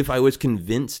 absolutely. If I was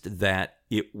convinced that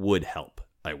it would help,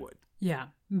 I would. Yeah.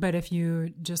 But if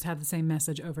you just have the same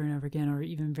message over and over again, or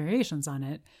even variations on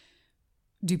it,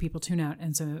 do people tune out?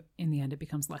 And so in the end, it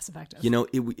becomes less effective.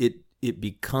 It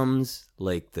becomes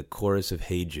like the chorus of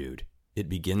Hey Jude. It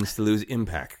begins to lose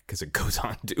impact because it goes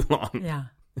on too long.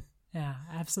 Yeah,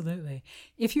 absolutely.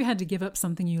 If you had to give up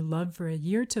something you love for a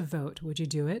year to vote, would you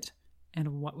do it?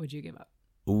 And what would you give up?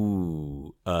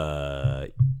 Ooh,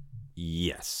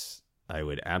 yes. I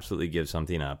would absolutely give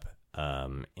something up.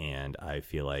 And I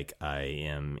feel like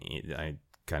I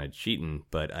kind of cheating,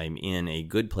 but I'm in a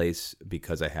good place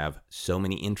because I have so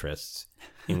many interests,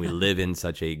 and we live in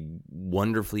such a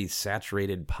wonderfully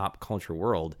saturated pop culture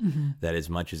world that as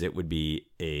much as it would be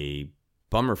a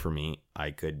bummer for me,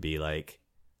 I could be like,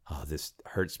 oh, this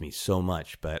hurts me so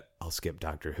much, but I'll skip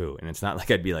Doctor Who. And it's not like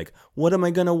I'd be like, what am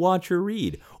I going to watch or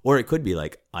read? Or it could be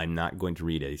like, I'm not going to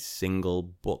read a single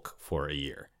book for a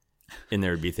year. And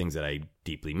there would be things that I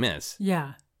deeply miss.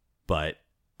 Yeah. But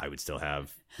I would still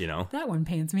have, That one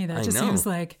pains me. That just seems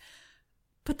like,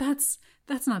 but that's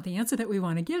not the answer that we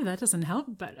want to give. That doesn't help.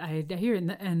 But I hear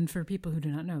it. And for people who do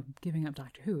not know, giving up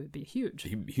Doctor Who would be huge.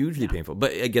 Hugely painful.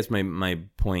 But I guess my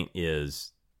point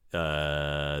is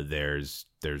there's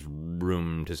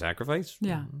room to sacrifice.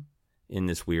 Yeah. In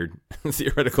this weird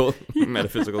theoretical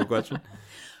metaphysical question.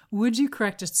 Would you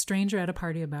correct a stranger at a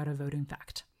party about a voting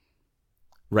fact?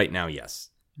 Right now, yes.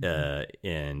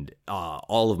 And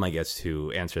all of my guests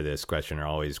who answer this question are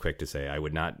always quick to say, I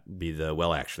would not be the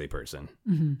well, actually person,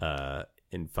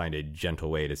 and find a gentle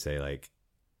way to say, like,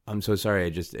 I'm so sorry. I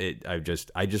just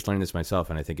learned this myself.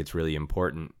 And I think it's really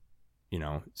important,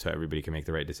 so everybody can make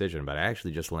the right decision. But I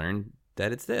actually just learned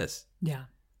that it's this. Yeah.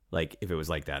 Like, if it was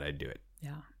like that, I'd do it.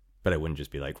 Yeah. But I wouldn't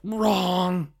just be like,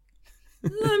 wrong.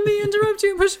 Let me interrupt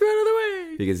you and push you out of the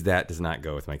way. Because that does not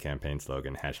go with my campaign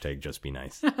slogan,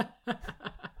 #JustBeNice.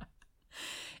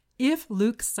 If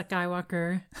Luke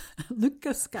Skywalker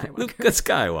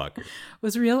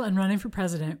was real and running for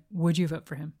president, would you vote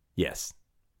for him? Yes.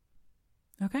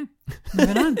 Okay.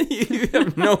 Moving on. You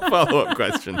have no follow-up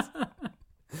questions.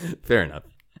 Fair enough.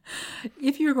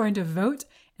 If you were going to vote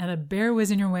and a bear was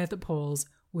in your way at the polls,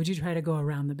 would you try to go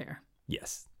around the bear?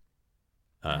 Yes.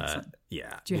 Excellent.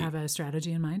 Yeah. Do you have a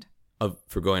strategy in mind?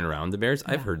 For going around the bears?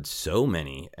 Yeah. I've heard so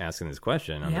many asking this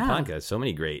question on the podcast, so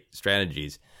many great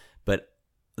strategies. But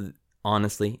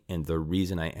honestly, and the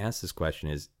reason I asked this question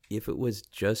is if it was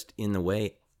just in the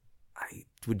way, I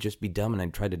would just be dumb and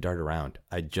I'd try to dart around.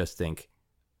 I just think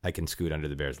I can scoot under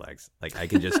the bear's legs. Like I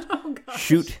can just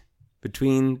shoot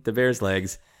between the bear's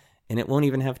legs and it won't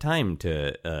even have time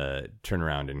to turn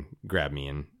around and grab me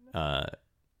and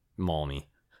maul me.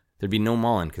 There'd be no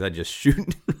mauling because I'd just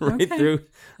shoot through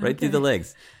the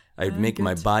legs. I'd make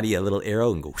my body a little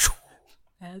arrow and go.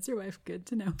 As your wife, good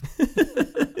to know.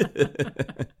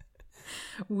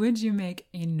 Would you make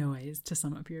a noise to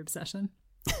sum up your obsession?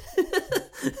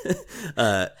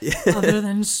 Other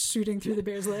than shooting through the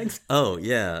bear's legs? Oh,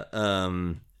 yeah.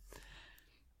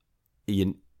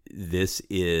 This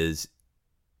is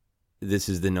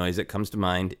the noise that comes to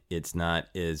mind. It's not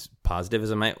as positive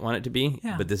as I might want it to be,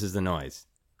 but this is the noise.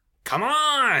 Come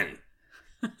on!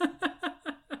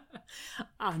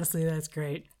 Honestly, that's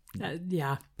great.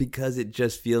 Yeah. Because it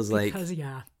just feels like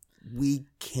yeah. We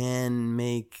can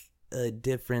make a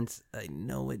difference. I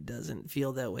know it doesn't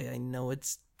feel that way. I know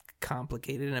it's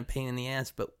complicated and a pain in the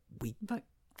ass, but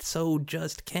so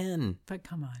just can. But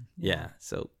come on. Yeah.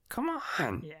 So come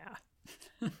on. Yeah.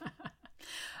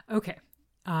 Okay.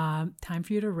 Time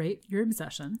for you to rate your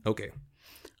obsession. Okay.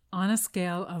 On a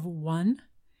scale of 1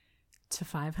 to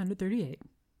 538,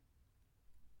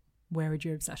 where would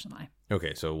your obsession lie?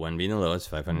 Okay, so 1 being the lowest,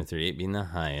 538 being the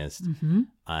highest. Mm-hmm.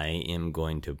 I am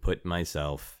going to put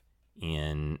myself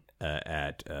in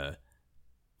at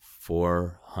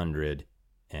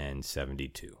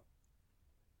 472.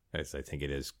 As I think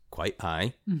it is quite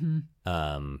high.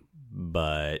 Mm-hmm.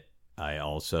 But I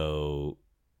also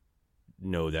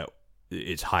know that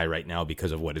it's high right now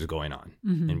because of what is going on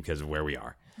and because of where we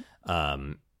are.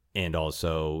 And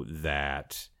also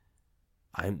that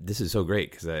this is so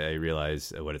great because I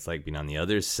realize what it's like being on the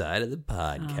other side of the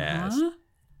podcast. Uh-huh.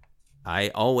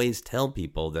 I always tell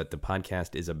people that the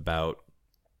podcast is about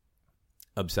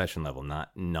obsession level,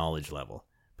 not knowledge level.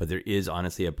 But there is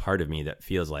honestly a part of me that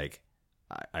feels like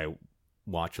I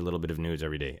watch a little bit of news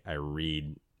every day. I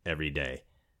read every day.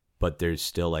 But there's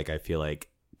still I feel like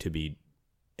to be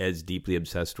as deeply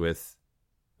obsessed with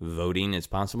voting as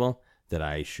possible, that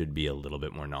I should be a little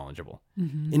bit more knowledgeable.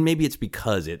 Mm-hmm. And maybe it's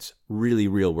because it's really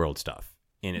real world stuff.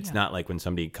 And it's not like when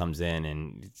somebody comes in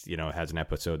and, has an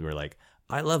episode where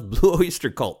I love Blue Oyster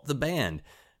Cult, the band,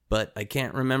 but I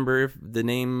can't remember the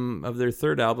name of their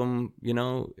third album.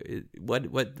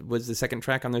 What was the second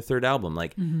track on their third album?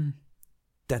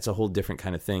 That's a whole different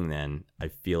kind of thing than I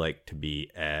feel like to be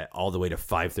all the way to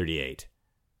 538.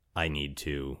 I need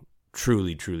to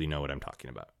truly, truly know what I'm talking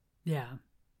about. Yeah.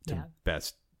 To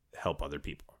best help other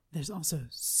people. There's also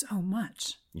so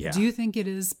much. Yeah. Do you think it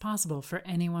is possible for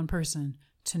any one person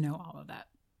to know all of that?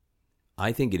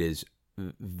 I think it is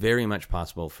very much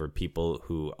possible for people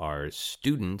who are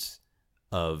students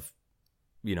of,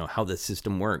 how the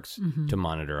system works to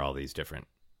monitor all these different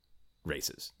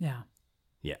races. Yeah.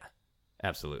 Yeah,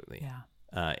 absolutely.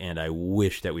 Yeah. And I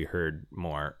wish that we heard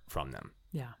more from them.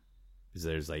 Yeah. Because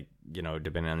there's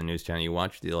depending on the news channel you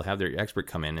watch, they'll have their expert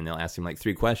come in and they'll ask him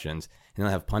 3 questions and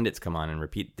they'll have pundits come on and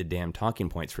repeat the damn talking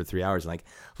points for 3 hours.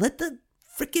 Let the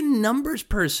freaking numbers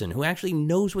person who actually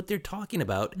knows what they're talking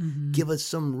about give us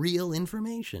some real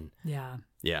information. Yeah.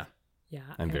 Yeah. Yeah.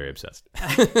 I'm very obsessed.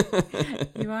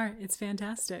 You are. It's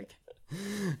fantastic.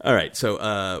 All right.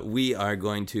 So we are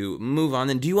going to move on.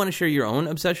 Then do you want to share your own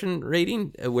obsession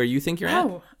rating where you think you're at?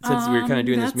 Since we're kind of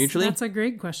doing this mutually? That's a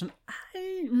great question.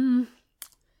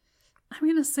 I'm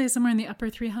going to say somewhere in the upper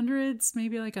 300s,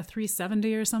 maybe a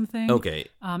 370 or something. Okay.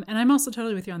 And I'm also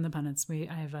totally with you on the pundits. I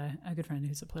have a good friend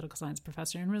who's a political science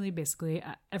professor, and really basically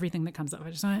everything that comes up, I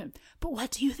just want to, but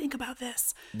what do you think about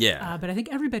this? Yeah. But I think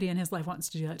everybody in his life wants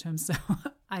to do that to him, so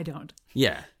I don't.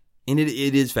 Yeah. And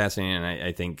it is fascinating, and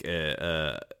I think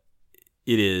it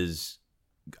is,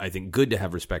 good to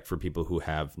have respect for people who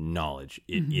have knowledge.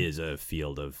 It is a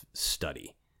field of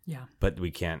study. Yeah. But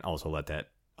we can't also let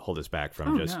that hold us back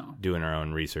from doing our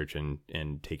own research and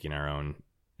taking our own,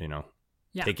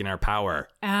 taking our power.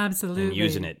 Absolutely. And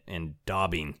using it and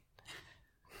daubing.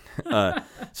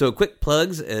 So quick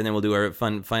plugs, and then we'll do our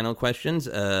fun final questions.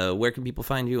 Where can people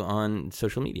find you on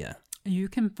social media? You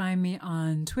can find me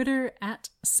on Twitter at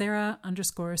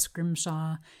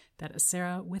Sarah_Scrimshaw. That is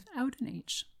Sarah without an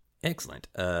H. Excellent.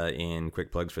 And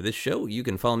quick plugs for this show. You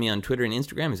can follow me on Twitter and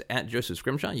Instagram is at Joseph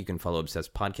Scrimshaw. You can follow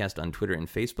Obsessed Podcast on Twitter and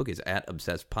Facebook is at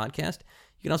Obsessed Podcast.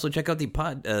 You can also check out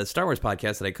the Star Wars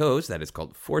podcast that I co-host. That is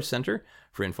called Force Center.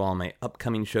 For info on my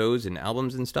upcoming shows and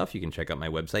albums and stuff, you can check out my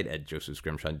website at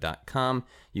josephscrimshaw.com.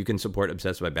 You can support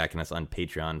Obsessed by backing us on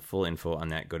Patreon. Full info on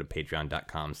that, go to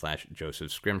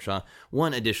patreon.com/Joseph Scrimshaw.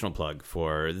 One additional plug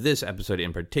for this episode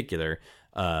in particular.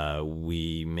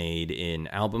 We made an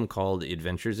album called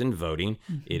Adventures in Voting.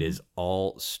 It is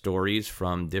all stories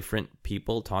from different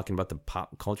people talking about the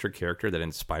pop culture character that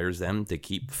inspires them to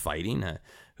keep fighting,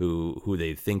 who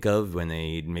they think of when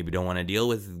they maybe don't want to deal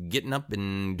with getting up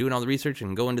and doing all the research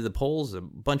and going to the polls. A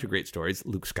bunch of great stories.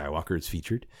 Luke Skywalker is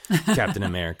featured. Captain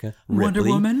America. Wonder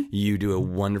Ripley. Woman. You do a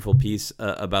wonderful piece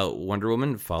about Wonder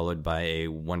Woman, followed by a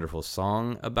wonderful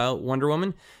song about Wonder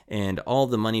Woman. And all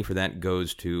the money for that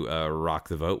goes to Rock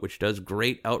the Vote, which does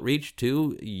great outreach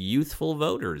to youthful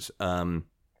voters.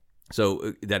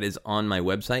 So that is on my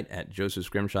website at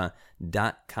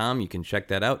josephscrimshaw.com. You can check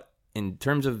that out. In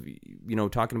terms of,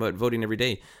 talking about voting every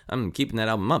day, I'm keeping that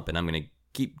album up, and I'm going to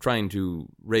keep trying to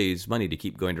raise money to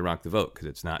keep going to Rock the Vote, because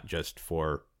it's not just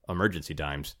for emergency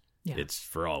times. Yeah. It's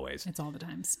for always. It's all the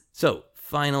times. So,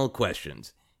 final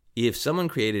questions. If someone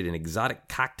created an exotic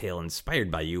cocktail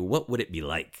inspired by you, what would it be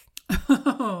like?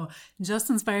 Oh, just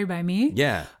inspired by me?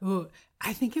 Yeah. Ooh,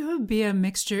 I think it would be a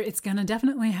mixture. It's going to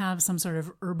definitely have some sort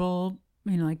of herbal,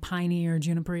 like piney or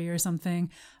juniper-y or something,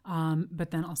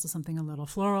 but then also something a little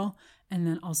floral, and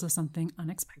then also something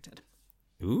unexpected.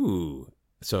 Ooh.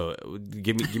 So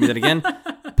give me that again.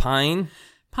 Pine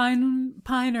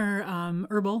or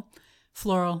herbal,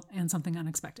 floral, and something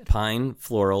unexpected. Pine,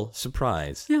 floral,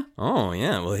 surprise. Yeah. Oh,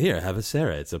 yeah. Well, here, have a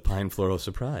Sarah. It's a pine, floral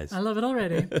surprise. I love it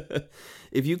already.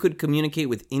 If you could communicate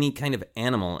with any kind of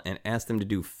animal and ask them to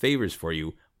do favors for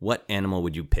you, what animal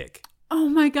would you pick? Oh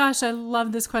my gosh, I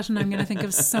love this question. I'm going to think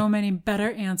of so many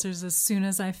better answers as soon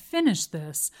as I finish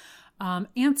this,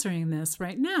 answering this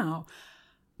right now.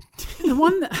 The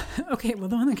one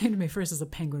that came to me first is a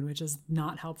penguin, which is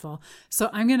not helpful. So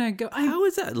I'm going to go. How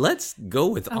is that? Let's go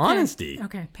with honesty.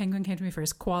 Okay, penguin came to me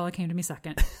first. Koala came to me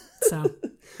second. So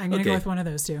I'm going to go with one of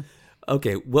those two.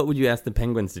 Okay, what would you ask the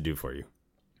penguins to do for you?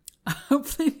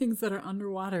 Hopefully things that are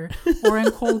underwater or in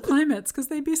cold climates, because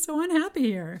they'd be so unhappy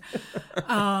here.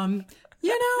 I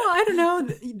don't know.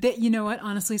 You know what?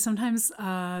 Honestly, sometimes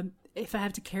if I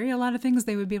have to carry a lot of things,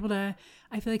 they would be able to.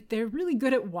 I feel like they're really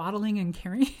good at waddling and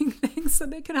carrying things, so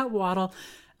they could help waddle.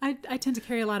 I tend to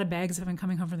carry a lot of bags if I'm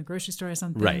coming home from the grocery store or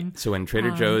something. Right. So when Trader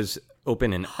Joe's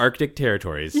open in Arctic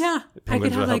territories,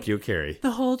 penguins will help you carry. The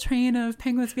whole train of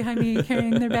penguins behind me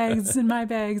carrying their bags and my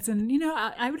bags. And,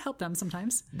 I would help them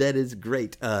sometimes. That is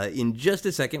great. In just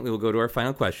a second, we will go to our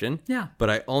final question. Yeah.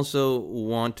 But I also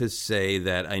want to say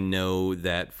that I know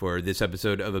that for this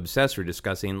episode of Obsessed, we're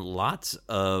discussing lots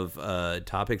of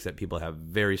topics that people have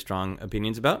very strong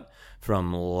opinions about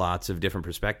from lots of different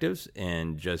perspectives.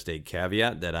 And just a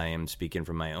caveat that I am speaking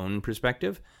from my own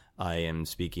perspective. I am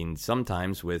speaking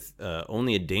sometimes with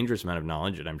only a dangerous amount of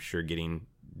knowledge, and I'm sure getting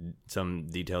some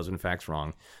details and facts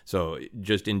wrong. So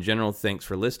just in general, thanks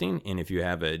for listening. And if you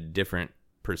have a different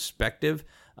perspective,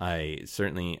 I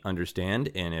certainly understand.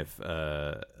 And if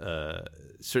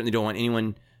certainly don't want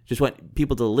anyone, just want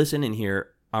people to listen and hear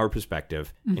our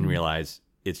perspective and realize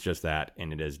it's just that,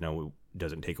 and it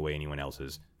doesn't take away anyone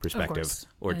else's perspective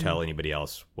or tell anybody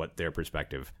else what their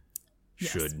perspective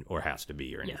should or has to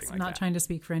be or anything like that. Not trying to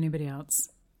speak for anybody else.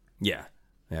 Yeah.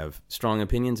 I have strong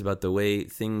opinions about the way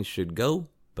things should go,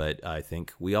 but I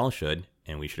think we all should,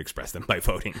 and we should express them by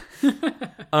voting.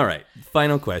 All right.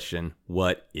 Final question.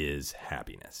 What is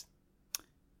happiness?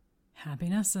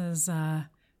 Happiness is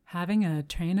having a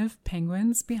train of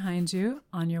penguins behind you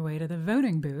on your way to the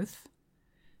voting booth,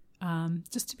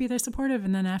 just to be there supportive.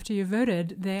 And then after you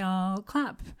voted, they all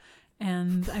clap.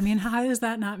 And I mean, how does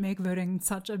that not make voting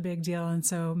such a big deal and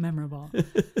so memorable?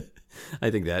 I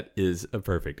think that is a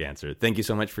perfect answer. Thank you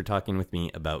so much for talking with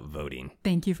me about voting.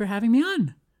 Thank you for having me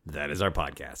on. That is our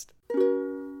podcast.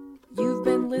 You've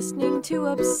been listening to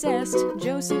Obsessed.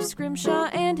 Joseph Scrimshaw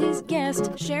and his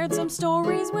guest shared some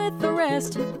stories with the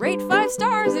rest. Rate 5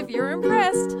 stars if you're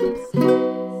impressed.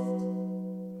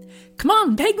 Come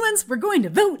on, penguins, we're going to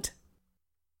vote.